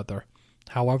of each other,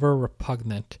 however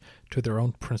repugnant to their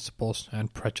own principles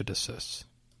and prejudices.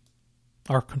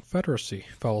 Our Confederacy,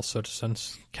 fellow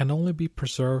citizens, can only be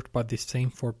preserved by the same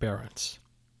forbearance.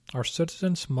 Our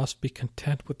citizens must be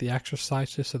content with the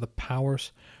exercises of the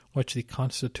powers which the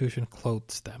Constitution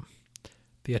clothes them.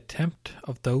 The attempt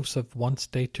of those of one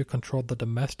state to control the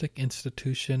domestic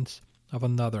institutions of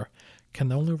another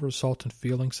can only result in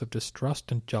feelings of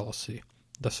distrust and jealousy,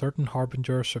 the certain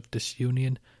harbingers of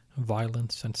disunion,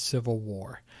 violence, and civil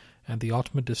war, and the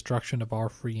ultimate destruction of our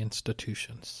free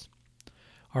institutions.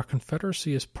 Our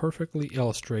Confederacy is perfectly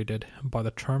illustrated by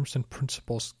the terms and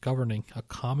principles governing a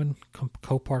common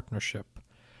co-partnership.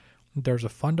 There is a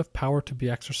fund of power to be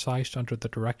exercised under the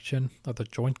direction of the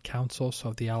joint councils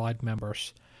of the Allied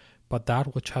members, but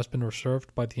that which has been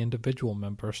reserved by the individual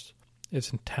members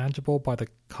is intangible by the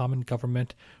common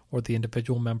government or the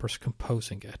individual members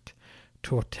composing it.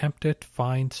 To attempt it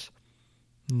finds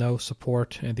no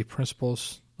support in the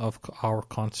principles of our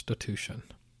Constitution.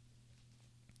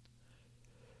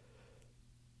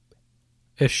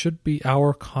 It should be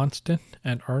our constant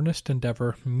and earnest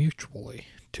endeavor mutually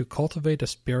to cultivate a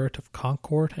spirit of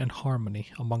concord and harmony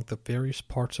among the various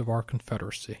parts of our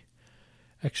Confederacy.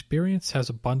 Experience has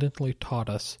abundantly taught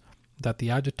us that the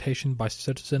agitation by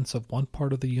citizens of one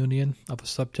part of the Union of a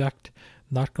subject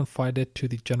not confided to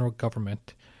the general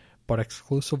government, but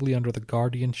exclusively under the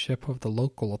guardianship of the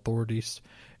local authorities,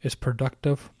 is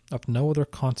productive of no other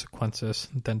consequences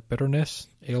than bitterness,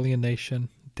 alienation,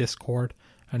 discord,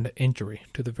 and injury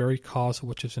to the very cause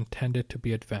which is intended to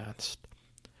be advanced.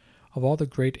 Of all the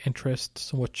great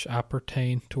interests which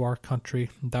appertain to our country,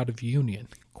 that of union,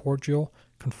 cordial,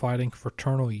 confiding,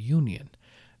 fraternal union,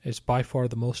 is by far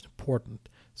the most important,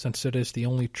 since it is the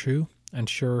only true and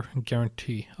sure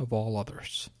guarantee of all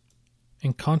others.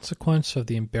 In consequence of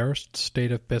the embarrassed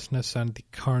state of business and the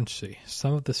currency,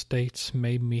 some of the states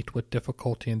may meet with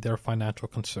difficulty in their financial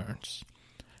concerns.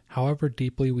 However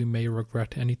deeply we may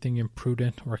regret anything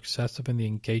imprudent or excessive in the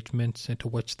engagements into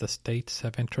which the states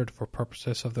have entered for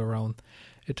purposes of their own,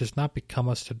 it does not become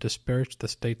us to disparage the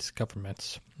states'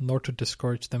 governments, nor to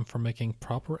discourage them from making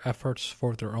proper efforts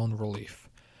for their own relief.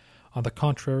 On the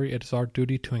contrary, it is our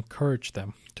duty to encourage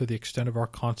them, to the extent of our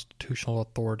constitutional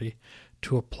authority,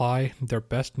 to apply their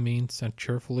best means and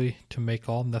cheerfully to make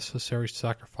all necessary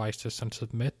sacrifices and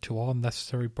submit to all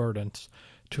necessary burdens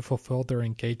to fulfill their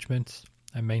engagements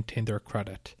and maintain their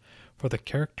credit. For the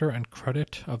character and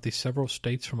credit of the several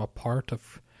states form a part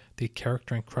of the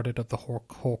character and credit of the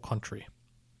whole country.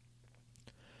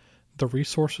 The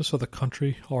resources of the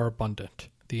country are abundant,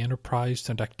 the enterprise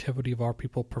and activity of our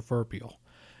people proverbial,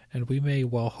 and we may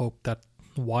well hope that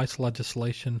wise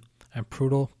legislation and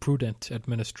prudent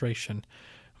administration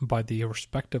by the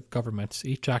respective governments,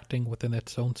 each acting within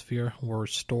its own sphere, will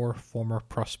restore former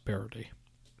prosperity.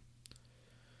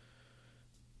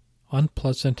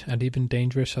 Unpleasant and even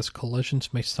dangerous as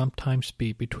collisions may sometimes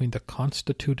be between the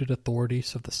constituted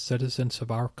authorities of the citizens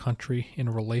of our country in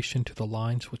relation to the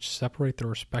lines which separate their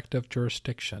respective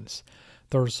jurisdictions,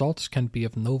 the results can be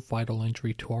of no vital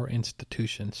injury to our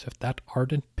institutions if that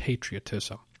ardent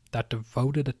patriotism, that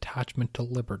devoted attachment to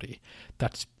liberty,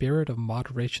 that spirit of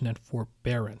moderation and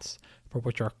forbearance for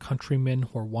which our countrymen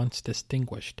were once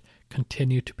distinguished,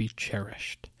 continue to be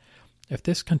cherished. If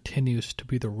this continues to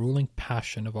be the ruling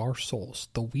passion of our souls,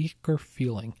 the weaker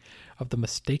feeling of the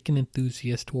mistaken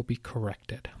enthusiast will be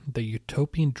corrected, the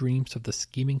utopian dreams of the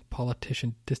scheming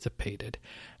politician dissipated,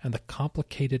 and the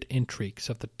complicated intrigues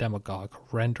of the demagogue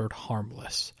rendered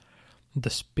harmless. The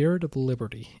spirit of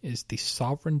liberty is the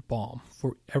sovereign balm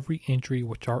for every injury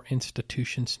which our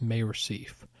institutions may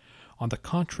receive. On the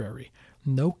contrary,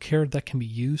 no care that can be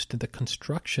used in the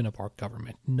construction of our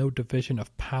government, no division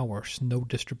of powers, no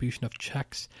distribution of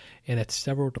checks in its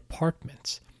several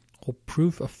departments, will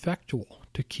prove effectual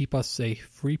to keep us a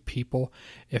free people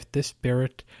if this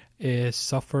spirit is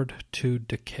suffered to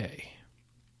decay.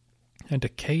 And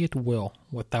decay it will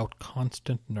without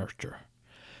constant nurture.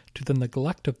 To the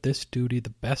neglect of this duty the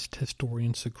best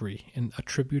historians agree in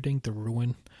attributing the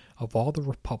ruin of all the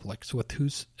republics with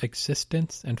whose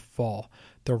existence and fall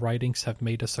their writings have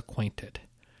made us acquainted.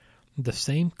 The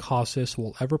same causes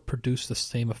will ever produce the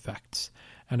same effects,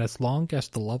 and as long as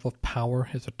the love of power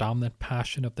is a dominant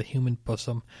passion of the human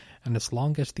bosom, and as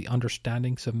long as the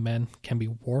understandings of men can be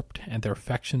warped and their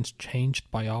affections changed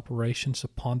by operations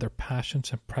upon their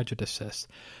passions and prejudices,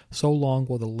 so long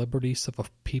will the liberties of a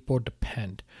people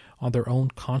depend on their own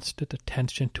constant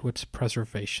attention to its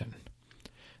preservation.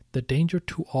 The danger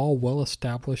to all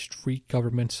well-established free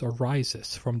governments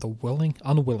arises from the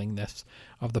unwillingness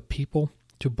of the people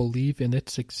to believe in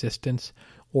its existence,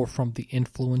 or from the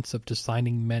influence of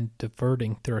designing men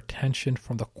diverting their attention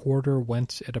from the quarter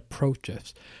whence it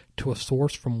approaches to a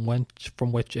source from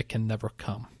which it can never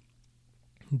come.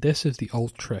 This is the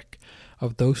old trick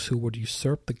of those who would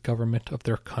usurp the government of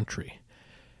their country.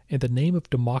 In the name of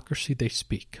democracy they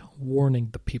speak, warning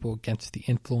the people against the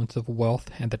influence of wealth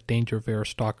and the danger of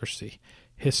aristocracy.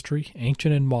 History,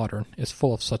 ancient and modern, is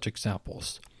full of such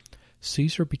examples.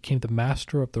 Caesar became the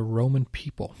master of the Roman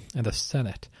people and the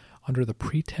Senate under the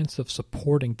pretense of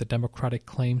supporting the democratic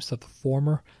claims of the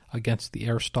former against the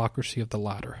aristocracy of the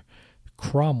latter.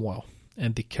 Cromwell,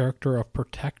 in the character of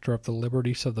protector of the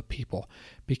liberties of the people,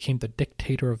 became the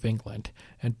dictator of England,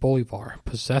 and Bolivar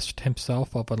possessed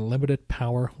himself of unlimited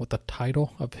power with the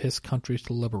title of his country's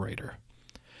liberator.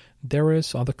 There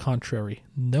is, on the contrary,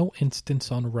 no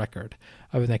instance on record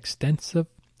of an extensive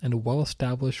and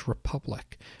well-established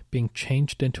republic being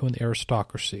changed into an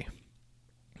aristocracy.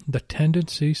 The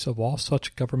tendencies of all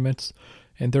such governments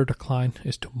in their decline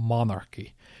is to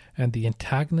monarchy, and the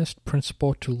antagonist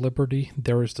principle to liberty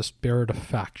there is the spirit of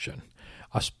faction,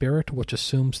 a spirit which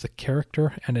assumes the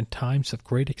character and in times of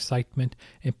great excitement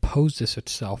imposes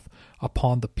itself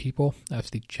upon the people as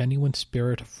the genuine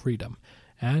spirit of freedom,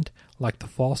 and, like the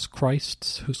false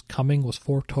Christs whose coming was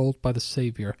foretold by the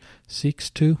Saviour, seeks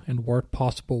to, and were it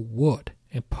possible would,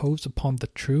 impose upon the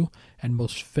true and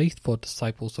most faithful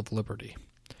disciples of liberty.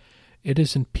 It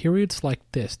is in periods like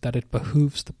this that it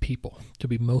behooves the people to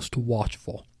be most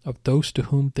watchful of those to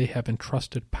whom they have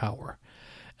entrusted power,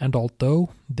 and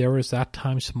although there is at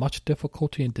times much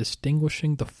difficulty in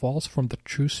distinguishing the false from the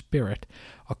true spirit,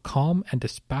 a calm and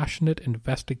dispassionate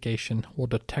investigation will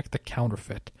detect the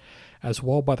counterfeit, as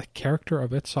well by the character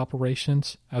of its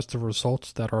operations as the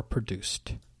results that are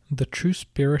produced. The true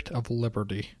spirit of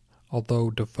liberty, although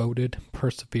devoted,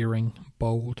 persevering,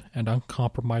 bold, and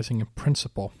uncompromising in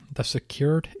principle, the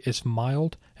secured is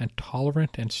mild and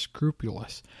tolerant and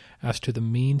scrupulous as to the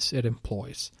means it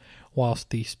employs, whilst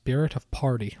the spirit of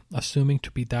party, assuming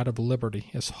to be that of liberty,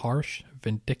 is harsh,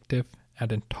 vindictive,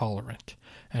 and intolerant,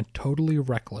 and totally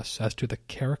reckless as to the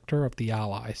character of the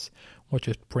allies which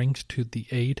it brings to the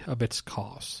aid of its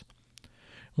cause.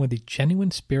 When the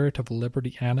genuine spirit of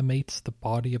liberty animates the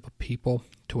body of a people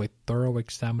to a thorough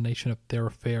examination of their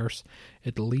affairs,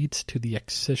 it leads to the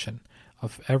excision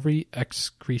of every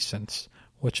excrescence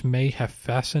which may have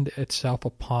fastened itself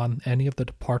upon any of the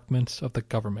departments of the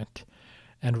government,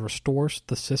 and restores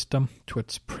the system to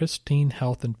its pristine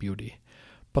health and beauty.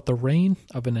 But the reign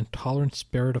of an intolerant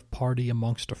spirit of party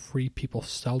amongst a free people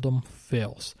seldom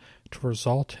fails to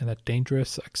result in a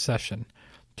dangerous accession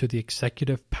to the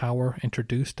executive power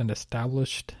introduced and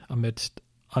established amidst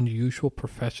unusual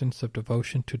professions of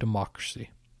devotion to democracy.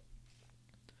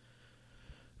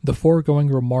 The foregoing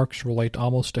remarks relate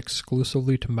almost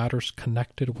exclusively to matters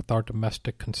connected with our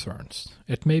domestic concerns.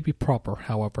 It may be proper,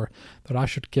 however, that I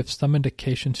should give some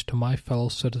indications to my fellow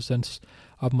citizens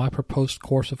of my proposed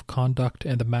course of conduct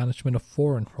in the management of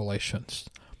foreign relations.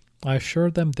 I assure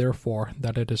them, therefore,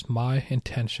 that it is my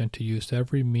intention to use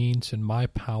every means in my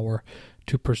power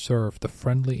to preserve the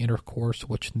friendly intercourse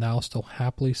which now so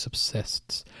happily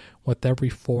subsists with every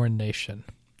foreign nation,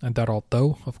 and that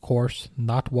although, of course,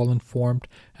 not well informed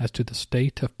as to the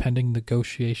state of pending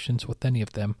negotiations with any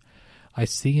of them, I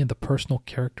see in the personal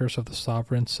characters of the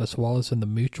sovereigns, as well as in the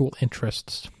mutual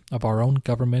interests of our own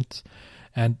government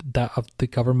and that of the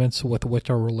governments with which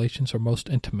our relations are most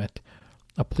intimate,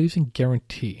 a pleasing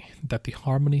guarantee that the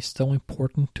harmony so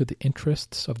important to the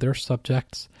interests of their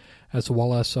subjects as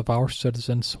well as of our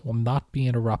citizens will not be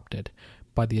interrupted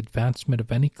by the advancement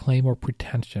of any claim or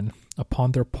pretension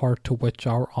upon their part to which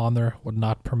our honor would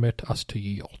not permit us to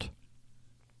yield.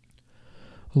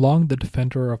 Long the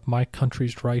defender of my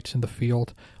country's rights in the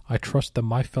field, I trust that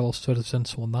my fellow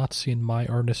citizens will not see in my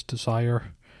earnest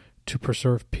desire to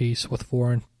preserve peace with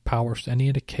foreign powers any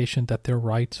indication that their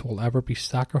rights will ever be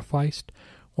sacrificed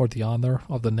or the honor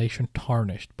of the nation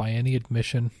tarnished by any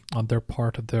admission on their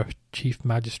part of their chief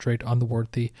magistrate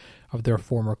unworthy of their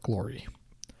former glory.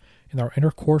 In our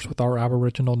intercourse with our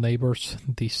aboriginal neighbors,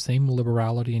 the same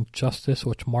liberality and justice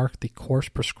which marked the course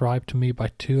prescribed to me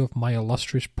by two of my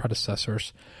illustrious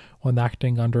predecessors when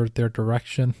acting under their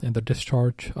direction in the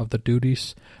discharge of the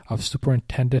duties of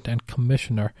superintendent and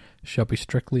commissioner shall be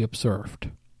strictly observed.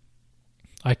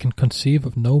 I can conceive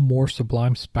of no more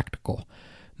sublime spectacle,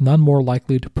 none more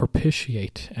likely to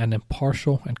propitiate an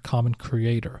impartial and common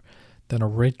Creator than a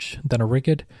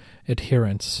rigid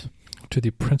adherence to the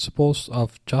principles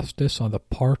of justice on the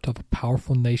part of a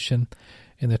powerful nation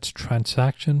in its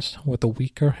transactions with a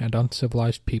weaker and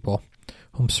uncivilized people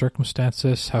whom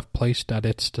circumstances have placed at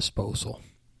its disposal.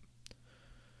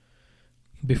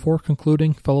 Before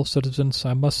concluding, fellow citizens,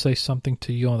 I must say something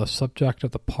to you on the subject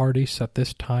of the parties at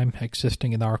this time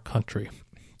existing in our country.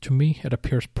 To me it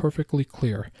appears perfectly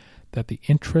clear that the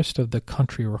interest of the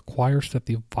country requires that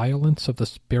the violence of the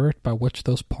spirit by which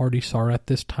those parties are at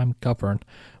this time governed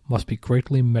must be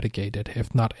greatly mitigated,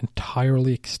 if not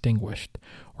entirely extinguished,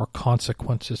 or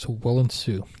consequences will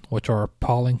ensue which are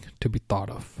appalling to be thought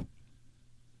of.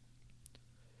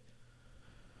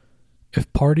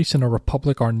 If parties in a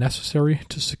republic are necessary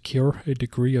to secure a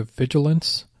degree of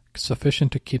vigilance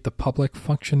sufficient to keep the public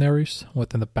functionaries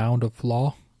within the bound of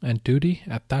law and duty,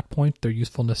 at that point their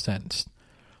usefulness ends.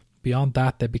 Beyond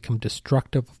that, they become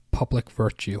destructive of public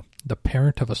virtue, the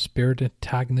parent of a spirit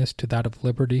antagonist to that of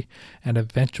liberty, and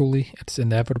eventually its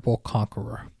inevitable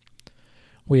conqueror.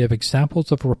 We have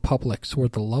examples of republics where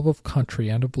the love of country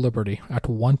and of liberty at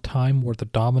one time were the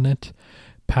dominant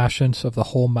passions of the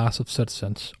whole mass of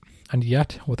citizens, and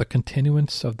yet, with the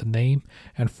continuance of the name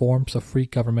and forms of free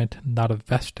government, not a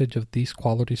vestige of these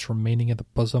qualities remaining in the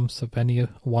bosoms of any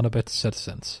one of its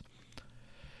citizens.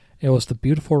 It was the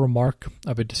beautiful remark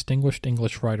of a distinguished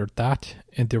English writer that,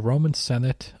 in the Roman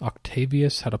Senate,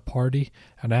 Octavius had a party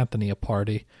and Antony a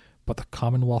party, but the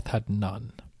Commonwealth had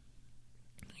none.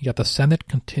 Yet the Senate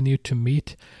continued to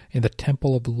meet in the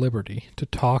Temple of Liberty to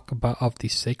talk of the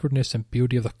sacredness and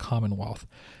beauty of the Commonwealth,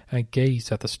 and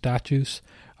gaze at the statues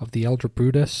of the elder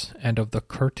Brutus and of the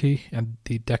Curti and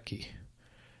the Decii.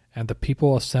 And the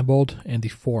people assembled in the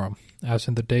Forum, as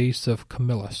in the days of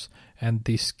Camillus and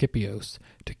the Scipios,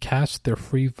 to cast their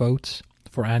free votes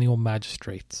for annual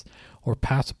magistrates, or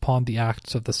pass upon the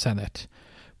acts of the Senate,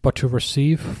 but to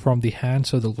receive from the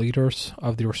hands of the leaders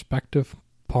of the respective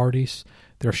parties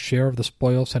their share of the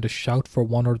spoils, and to shout for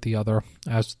one or the other,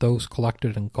 as those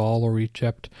collected in Gaul or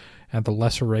Egypt and the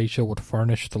Lesser Asia would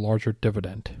furnish the larger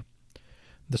dividend.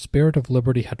 The spirit of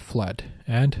liberty had fled,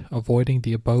 and, avoiding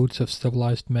the abodes of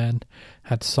civilized men,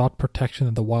 had sought protection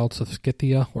in the wilds of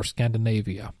Scythia or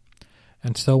Scandinavia.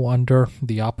 And so, under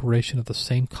the operation of the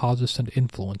same causes and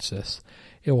influences,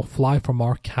 it will fly from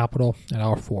our capital and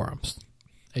our forums.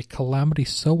 A calamity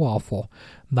so awful,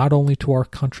 not only to our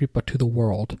country but to the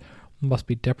world, must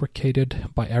be deprecated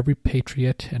by every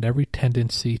patriot, and every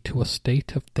tendency to a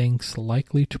state of things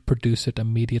likely to produce it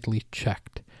immediately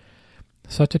checked.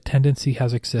 Such a tendency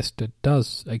has existed,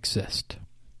 does exist.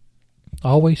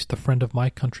 Always the friend of my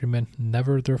countrymen,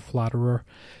 never their flatterer,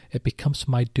 it becomes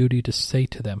my duty to say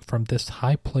to them from this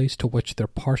high place to which their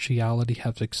partiality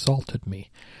has exalted me,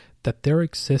 that there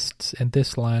exists in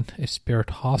this land a spirit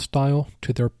hostile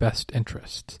to their best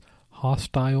interests,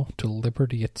 hostile to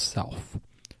liberty itself.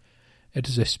 It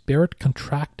is a spirit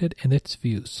contracted in its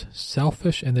views,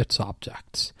 selfish in its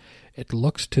objects. It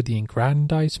looks to the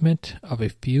aggrandizement of a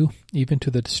few, even to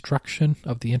the destruction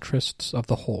of the interests of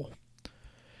the whole.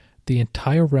 The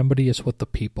entire remedy is with the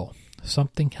people.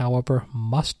 Something, however,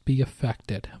 must be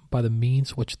effected by the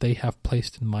means which they have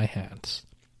placed in my hands.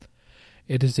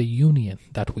 It is a union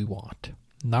that we want,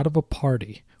 not of a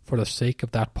party for the sake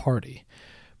of that party,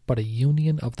 but a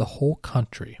union of the whole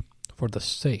country for the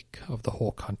sake of the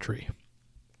whole country,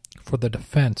 for the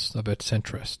defense of its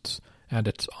interests and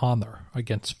its honor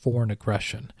against foreign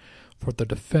aggression, for the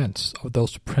defense of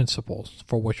those principles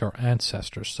for which our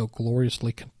ancestors so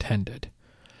gloriously contended.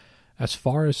 As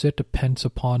far as it depends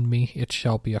upon me, it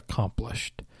shall be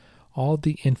accomplished. All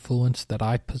the influence that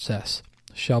I possess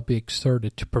shall be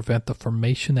exerted to prevent the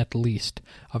formation at least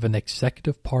of an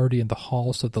executive party in the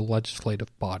halls of the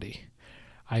legislative body.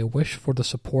 I wish for the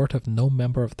support of no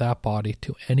member of that body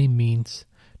to any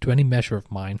measure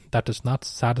of mine that does not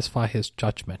satisfy his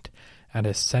judgment and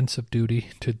his sense of duty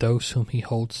to those whom he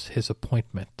holds his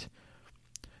appointment,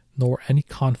 nor any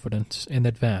confidence in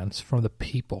advance from the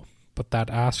people but that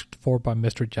asked for by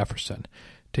Mr. Jefferson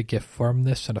to give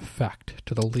firmness and effect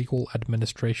to the legal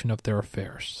administration of their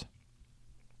affairs.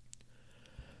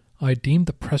 I deem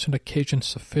the present occasion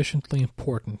sufficiently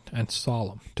important and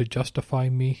solemn to justify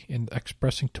me in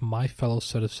expressing to my fellow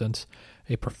citizens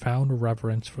a profound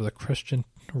reverence for the Christian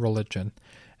religion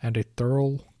and a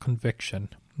thorough conviction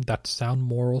that sound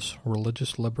morals,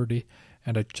 religious liberty,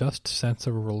 and a just sense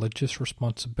of religious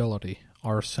responsibility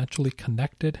are essentially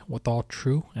connected with all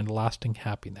true and lasting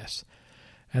happiness,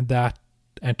 and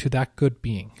to that good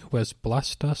being who has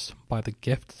blessed us by the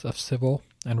gifts of civil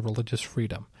and religious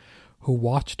freedom, who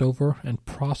watched over and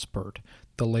prospered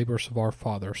the labors of our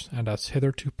fathers, and has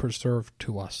hitherto preserved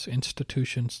to us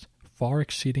institutions far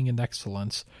exceeding in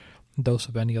excellence those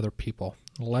of any other people.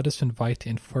 Let us invite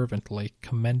in fervently,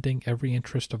 commending every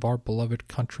interest of our beloved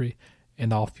country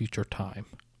in all future time.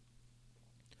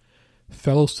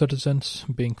 Fellow citizens,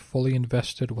 being fully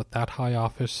invested with that high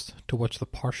office to which the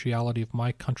partiality of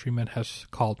my countrymen has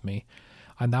called me,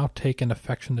 I now take an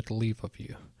affectionate leave of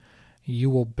you. You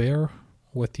will bear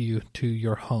with you to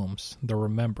your homes the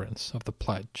remembrance of the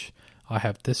pledge I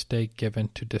have this day given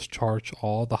to discharge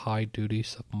all the high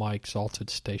duties of my exalted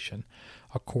station,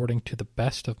 according to the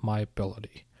best of my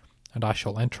ability, and I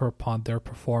shall enter upon their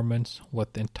performance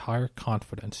with entire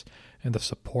confidence in the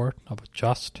support of a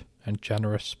just and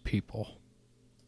generous people.